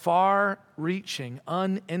the far-reaching,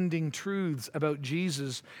 unending truths about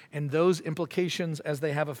Jesus and those implications as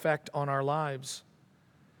they have effect on our lives.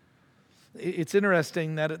 It's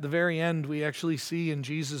interesting that at the very end, we actually see in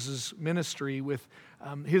Jesus' ministry with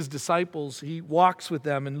his disciples, he walks with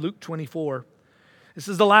them in Luke 24. This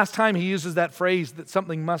is the last time he uses that phrase that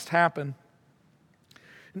something must happen.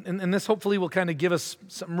 And this hopefully will kind of give us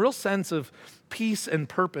some real sense of peace and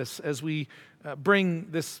purpose as we bring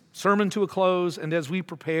this sermon to a close and as we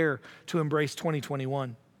prepare to embrace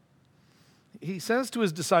 2021. He says to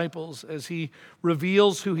his disciples as he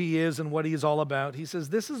reveals who he is and what he is all about, he says,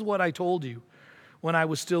 "This is what I told you when I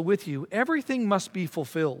was still with you. Everything must be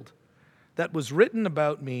fulfilled that was written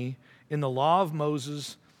about me in the law of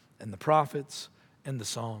Moses and the prophets and the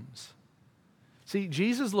Psalms." See,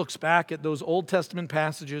 Jesus looks back at those Old Testament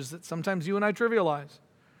passages that sometimes you and I trivialize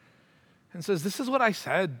and says, this is what I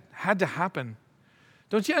said had to happen.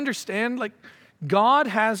 Don't you understand? Like, God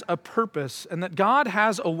has a purpose and that God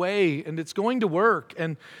has a way and it's going to work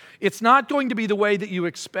and it's not going to be the way that you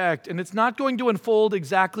expect and it's not going to unfold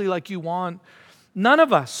exactly like you want. None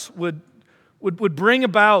of us would bring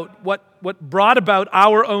about what brought about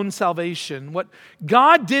our own salvation. What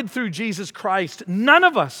God did through Jesus Christ, none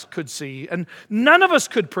of us could see and none of us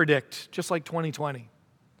could predict, just like 2020.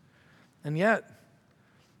 And yet,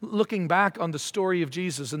 looking back on the story of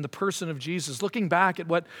Jesus and the person of Jesus, looking back at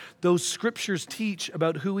what those scriptures teach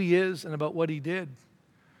about who he is and about what he did,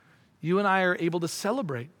 you and I are able to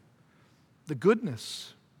celebrate the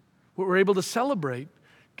goodness. We're able to celebrate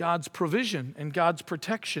God's provision and God's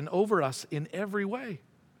protection over us in every way.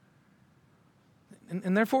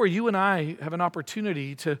 And therefore, you and I have an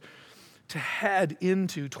opportunity to head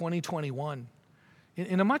into 2021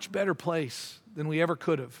 in a much better place than we ever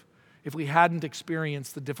could have if we hadn't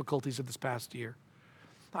experienced the difficulties of this past year.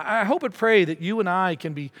 I hope and pray that you and I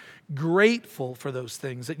can be grateful for those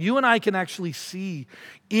things, that you and I can actually see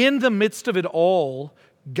in the midst of it all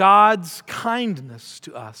God's kindness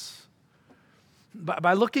to us.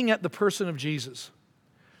 By looking at the person of Jesus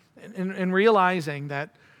and realizing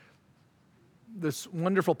that this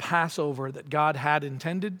wonderful Passover that God had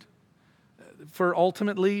intended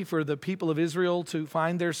ultimately for the people of Israel to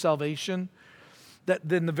find their salvation,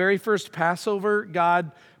 that in the very first Passover,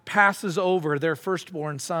 God passes over their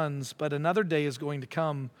firstborn sons, but another day is going to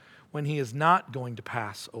come when he is not going to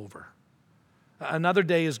pass over. Another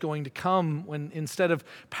day is going to come when instead of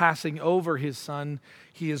passing over his son,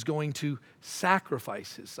 he is going to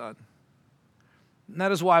sacrifice his son. And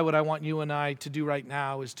that is why what I want you and I to do right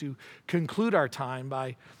now is to conclude our time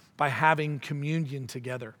by having communion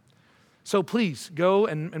together. So please go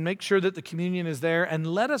and make sure that the communion is there, and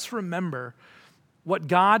let us remember what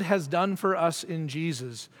God has done for us in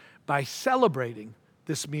Jesus by celebrating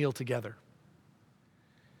this meal together.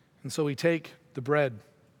 And so we take the bread,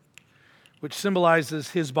 which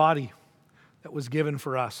symbolizes his body that was given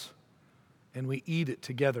for us, and we eat it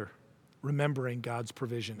together, remembering God's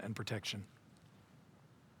provision and protection.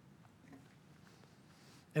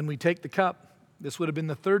 And we take the cup. This would have been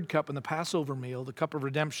the third cup in the Passover meal, the cup of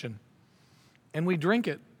redemption. And we drink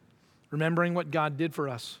it, remembering what God did for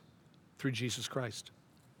us through Jesus Christ.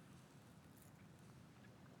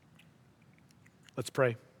 Let's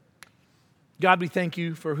pray. God, we thank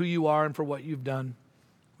you for who you are and for what you've done.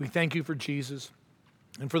 We thank you for Jesus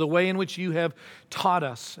and for the way in which you have taught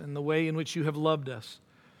us and the way in which you have loved us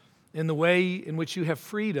and the way in which you have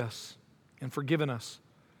freed us and forgiven us.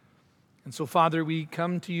 And so, Father, we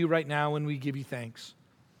come to you right now and we give you thanks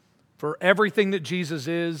for everything that Jesus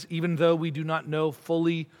is, even though we do not know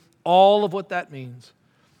fully all of what that means.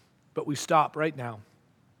 But we stop right now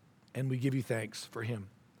and we give you thanks for him.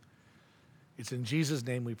 It's in Jesus'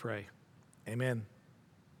 name we pray. Amen.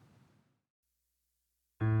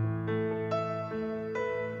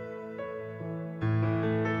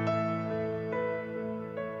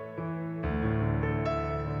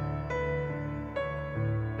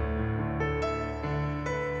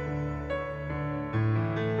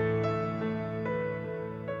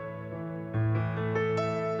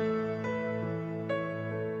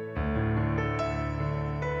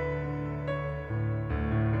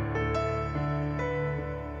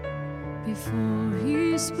 Before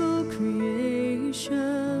he spoke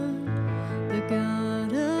creation, the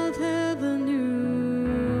God of heaven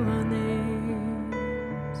knew our names.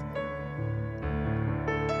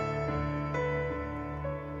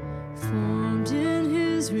 Formed in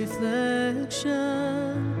his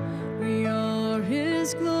reflection, we are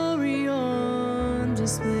his glory on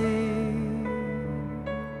display.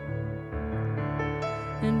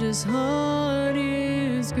 And his heart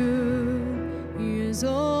is good, he is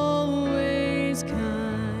always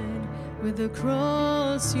kind. With the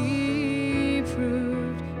cross he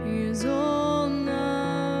proved he is on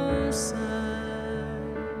our side.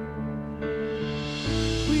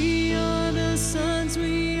 We are the sons,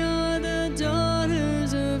 we are the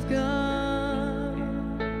daughters of God.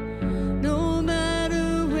 No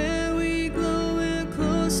matter where we go, we're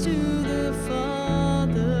close to the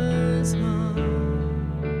Father's heart.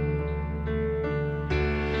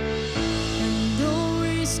 And though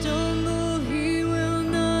we stumble, he will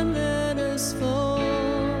not let us fall.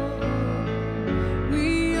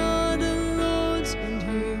 We are the Lord's, and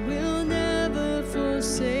he will never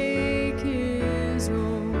forsake his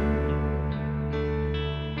own.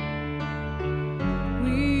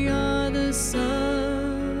 We are the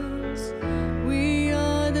sons, we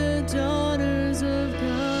are the daughters of God.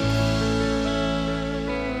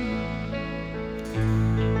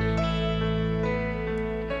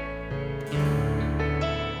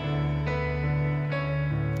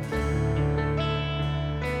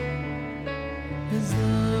 His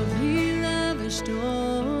love he lavished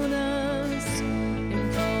on us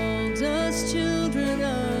and called us children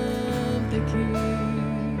of the King.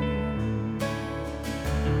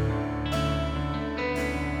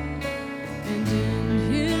 And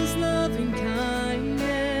in his loving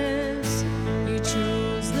kindness, he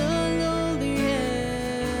chose the lowly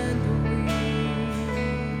and the weak.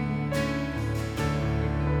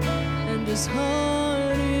 And his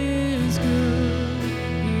heart is good,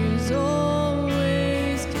 he is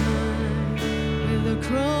always kind. With the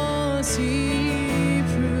cross he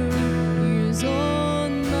proved he is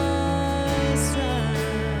on my side.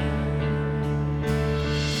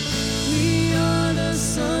 We are the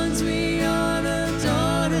sons, we are the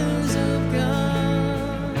daughters of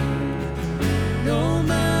God. No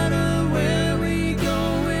matter where we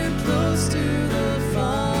go, we're close to the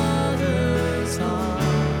Father's heart.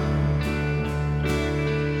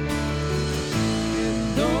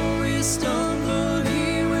 And though we stumble,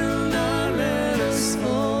 he will not let us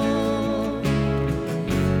fall.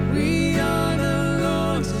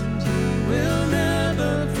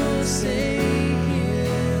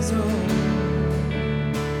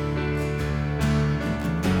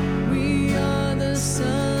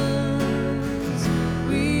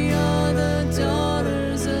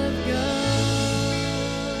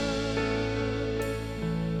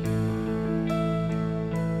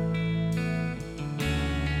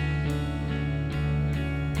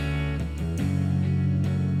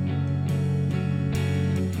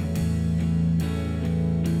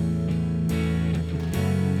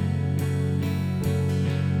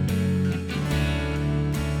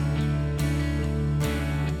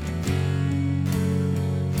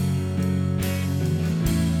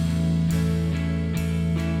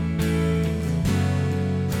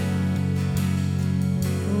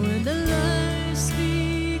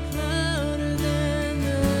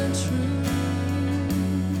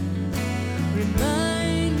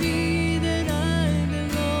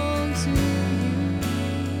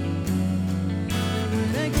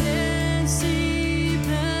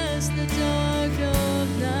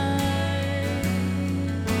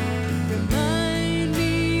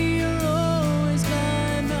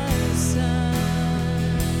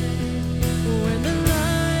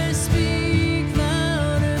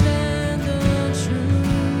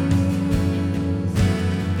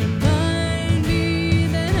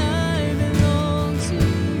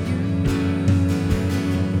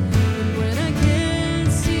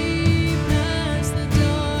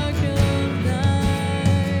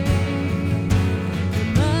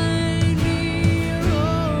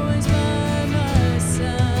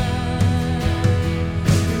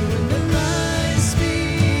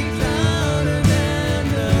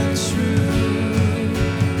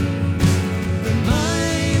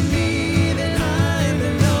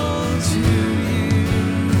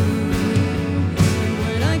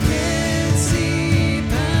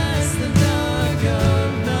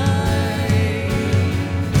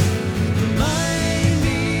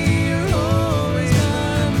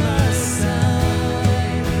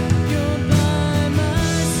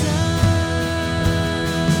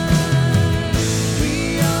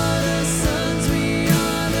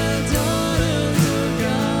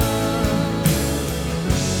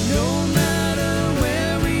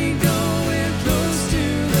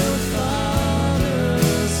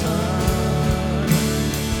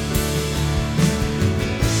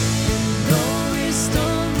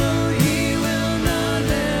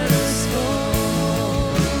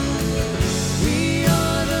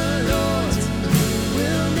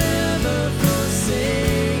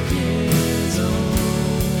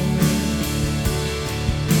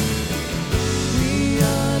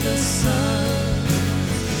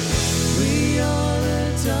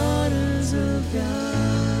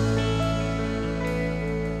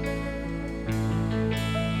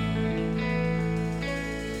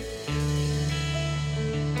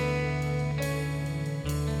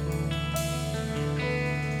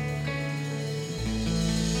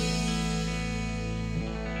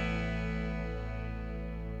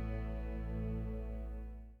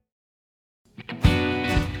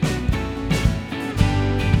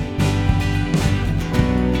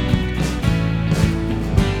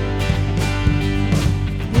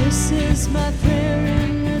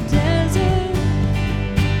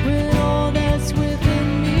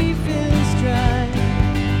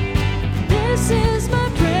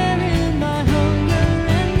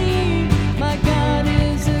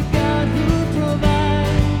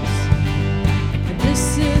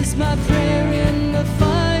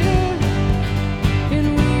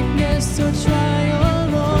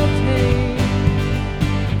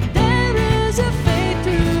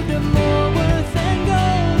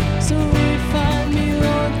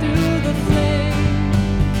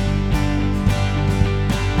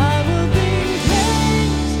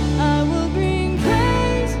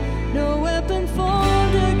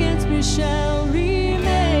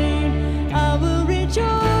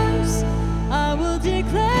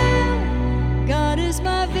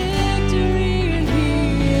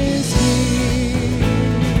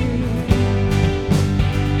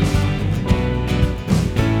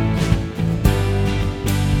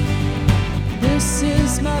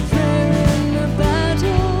 is my prayer in the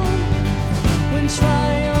battle, when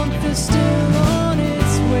triumph is still on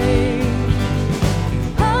its way.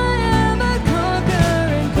 I am a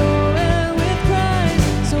conqueror, co-heir with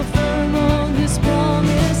Christ, so firm on His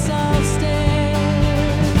promise I'll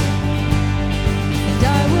stand. And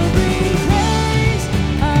I will bring praise,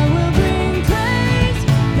 I will bring praise.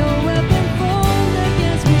 No weapon formed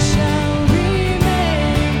against me shall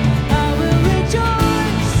remain. I will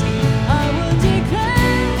rejoice, I will declare,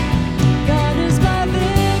 God is my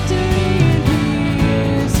victory and He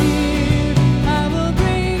is here. I will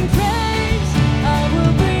bring praise, I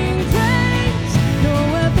will bring praise. No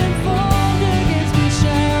weapon formed against me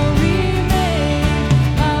shall remain.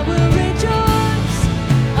 I will rejoice,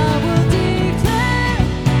 I will declare,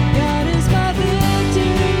 God is my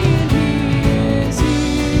victory and He is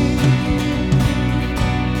here.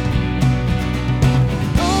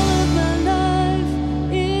 All of my life,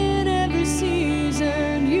 in every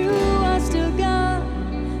season, You are still God.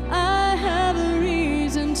 I have a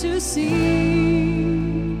reason to sing.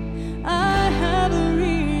 I have a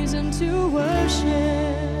reason to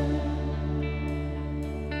worship.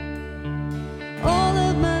 All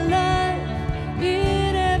of my life,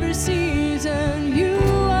 in every season, You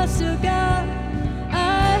are still God.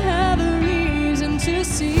 I have a reason to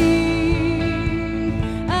sing.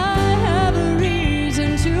 I have a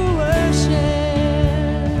reason to worship.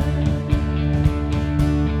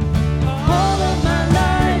 All of my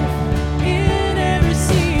life, in every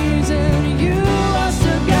season, You are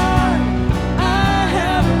still God. I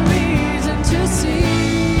have a reason to sing.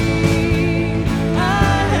 I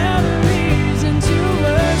have a reason to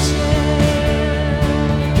worship.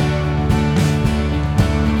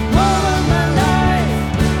 All of my life,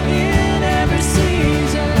 in every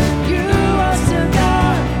season, You are still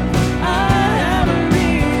God. I have a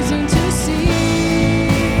reason to sing.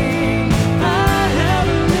 I have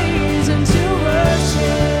a reason to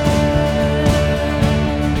worship.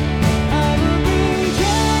 I will bring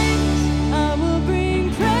praise, I will bring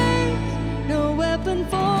praise. No weapon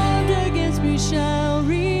formed against me shall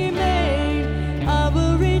remain. I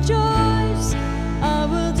will rejoice, I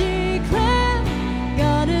will declare,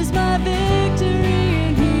 God is my victory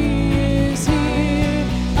and He is here.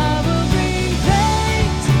 I will bring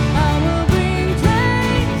praise, I will bring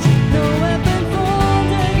praise. No weapon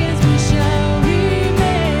formed against me shall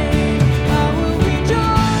remain. I will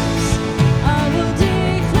rejoice, I will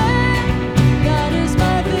declare, God is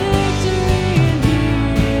my victory and He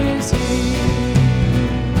is here.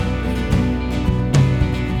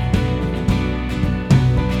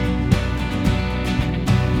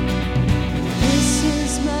 This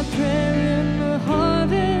is my prayer in the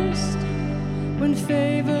harvest, when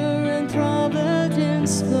favor and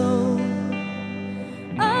providence flow.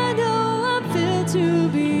 I know I'm filled to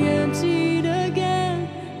be emptied again.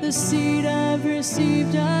 The seed I've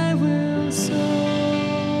received I will sow.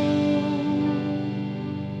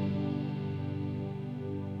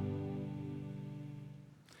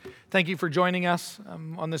 Thank you for joining us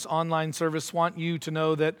on this online service. Want you to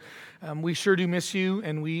know that we sure do miss you,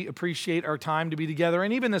 and we appreciate our time to be together,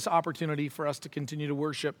 and even this opportunity for us to continue to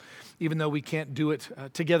worship, even though we can't do it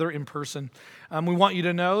together in person. We want you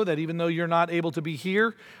to know that even though you're not able to be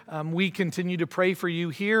here, we continue to pray for you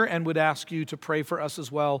here, and would ask you to pray for us as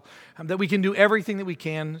well, that we can do everything that we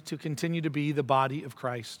can to continue to be the body of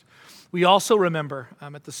Christ. We also remember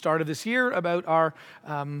at the start of this year about our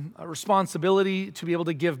responsibility to be able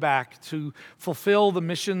to give back, to fulfill the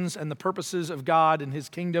missions and the purposes of God and His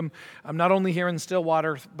kingdom, not only here in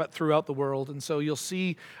Stillwater, but throughout the world. And so you'll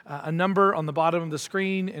see a number on the bottom of the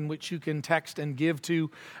screen in which you can text and give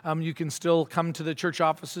to. You can still come to the church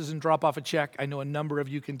offices and drop off a check. I know a number of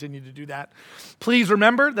you continue to do that. Please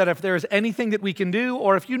remember that if there is anything that we can do,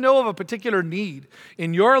 or if you know of a particular need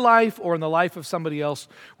in your life or in the life of somebody else,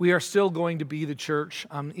 we are still going to be the church,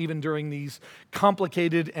 even during these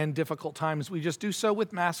complicated and difficult times. We just do so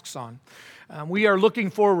with masks on. We are looking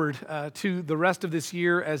forward to the rest of this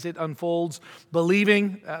year as it unfolds,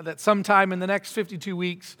 believing that sometime in the next 52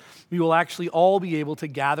 weeks, we will actually all be able to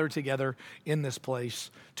gather together in this place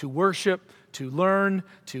to worship, to learn,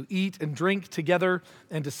 to eat and drink together,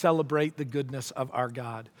 and to celebrate the goodness of our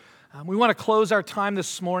God. We want to close our time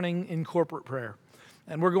this morning in corporate prayer.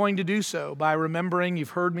 And we're going to do so by remembering, you've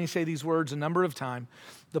heard me say these words a number of times,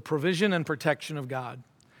 the provision and protection of God.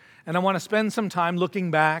 And I want to spend some time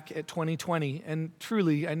looking back at 2020. And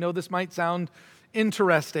truly, I know this might sound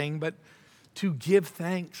interesting, but to give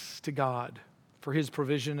thanks to God for His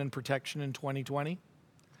provision and protection in 2020.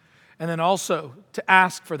 And then also to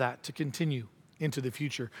ask for that to continue into the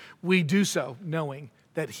future. We do so knowing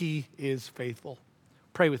that He is faithful.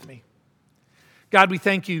 Pray with me. God, we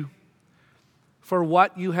thank you for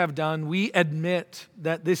what you have done. We admit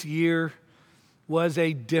that this year was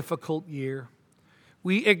a difficult year.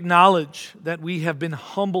 We acknowledge that we have been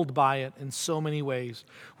humbled by it in so many ways.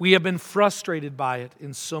 We have been frustrated by it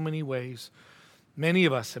in so many ways. Many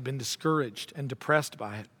of us have been discouraged and depressed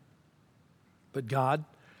by it. But God,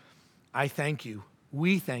 I thank you.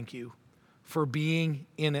 We thank you for being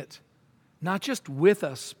in it, not just with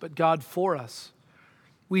us, but God, for us.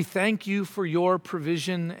 We thank you for your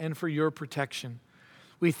provision and for your protection.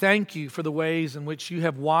 We thank you for the ways in which you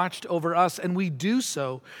have watched over us, and we do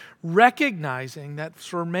so recognizing that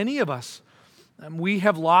for many of us, we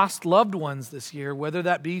have lost loved ones this year, whether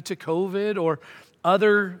that be to COVID or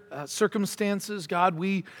other circumstances. God,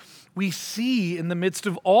 we see in the midst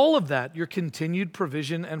of all of that your continued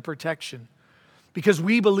provision and protection. Because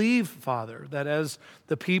we believe, Father, that as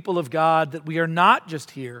the people of God, that we are not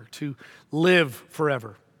just here to live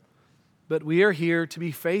forever, but we are here to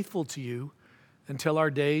be faithful to you until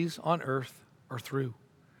our days on earth are through.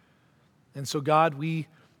 And so, God, we,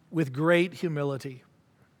 with great humility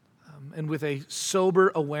and with a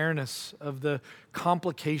sober awareness of the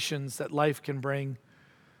complications that life can bring,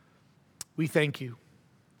 we thank you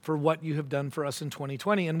for what you have done for us in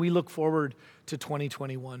 2020, and we look forward to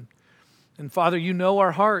 2021. And Father, you know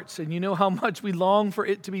our hearts, and you know how much we long for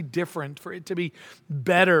it to be different, for it to be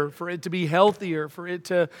better, for it to be healthier, for it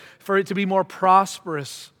to be more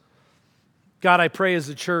prosperous. God, I pray as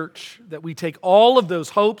a church that we take all of those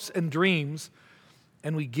hopes and dreams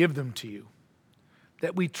and we give them to you,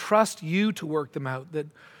 that we trust you to work them out, that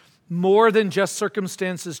more than just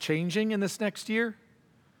circumstances changing in this next year,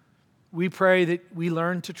 we pray that we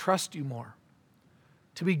learn to trust you more,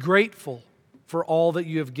 to be grateful for all that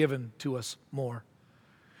you have given to us more.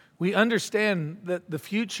 We understand that the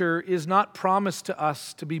future is not promised to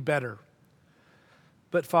us to be better,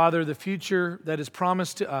 but Father, the future that is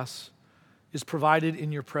promised to us is provided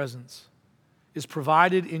in your presence, is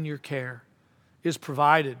provided in your care, is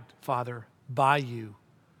provided, Father, by you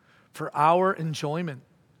for our enjoyment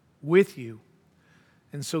with you.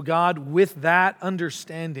 And so, God, with that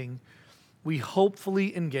understanding, we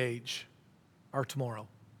hopefully engage our tomorrow.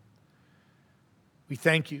 We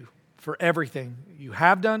thank you for everything you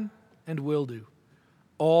have done and will do,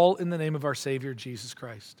 all in the name of our Savior, Jesus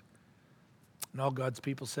Christ. And all God's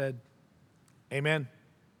people said, amen.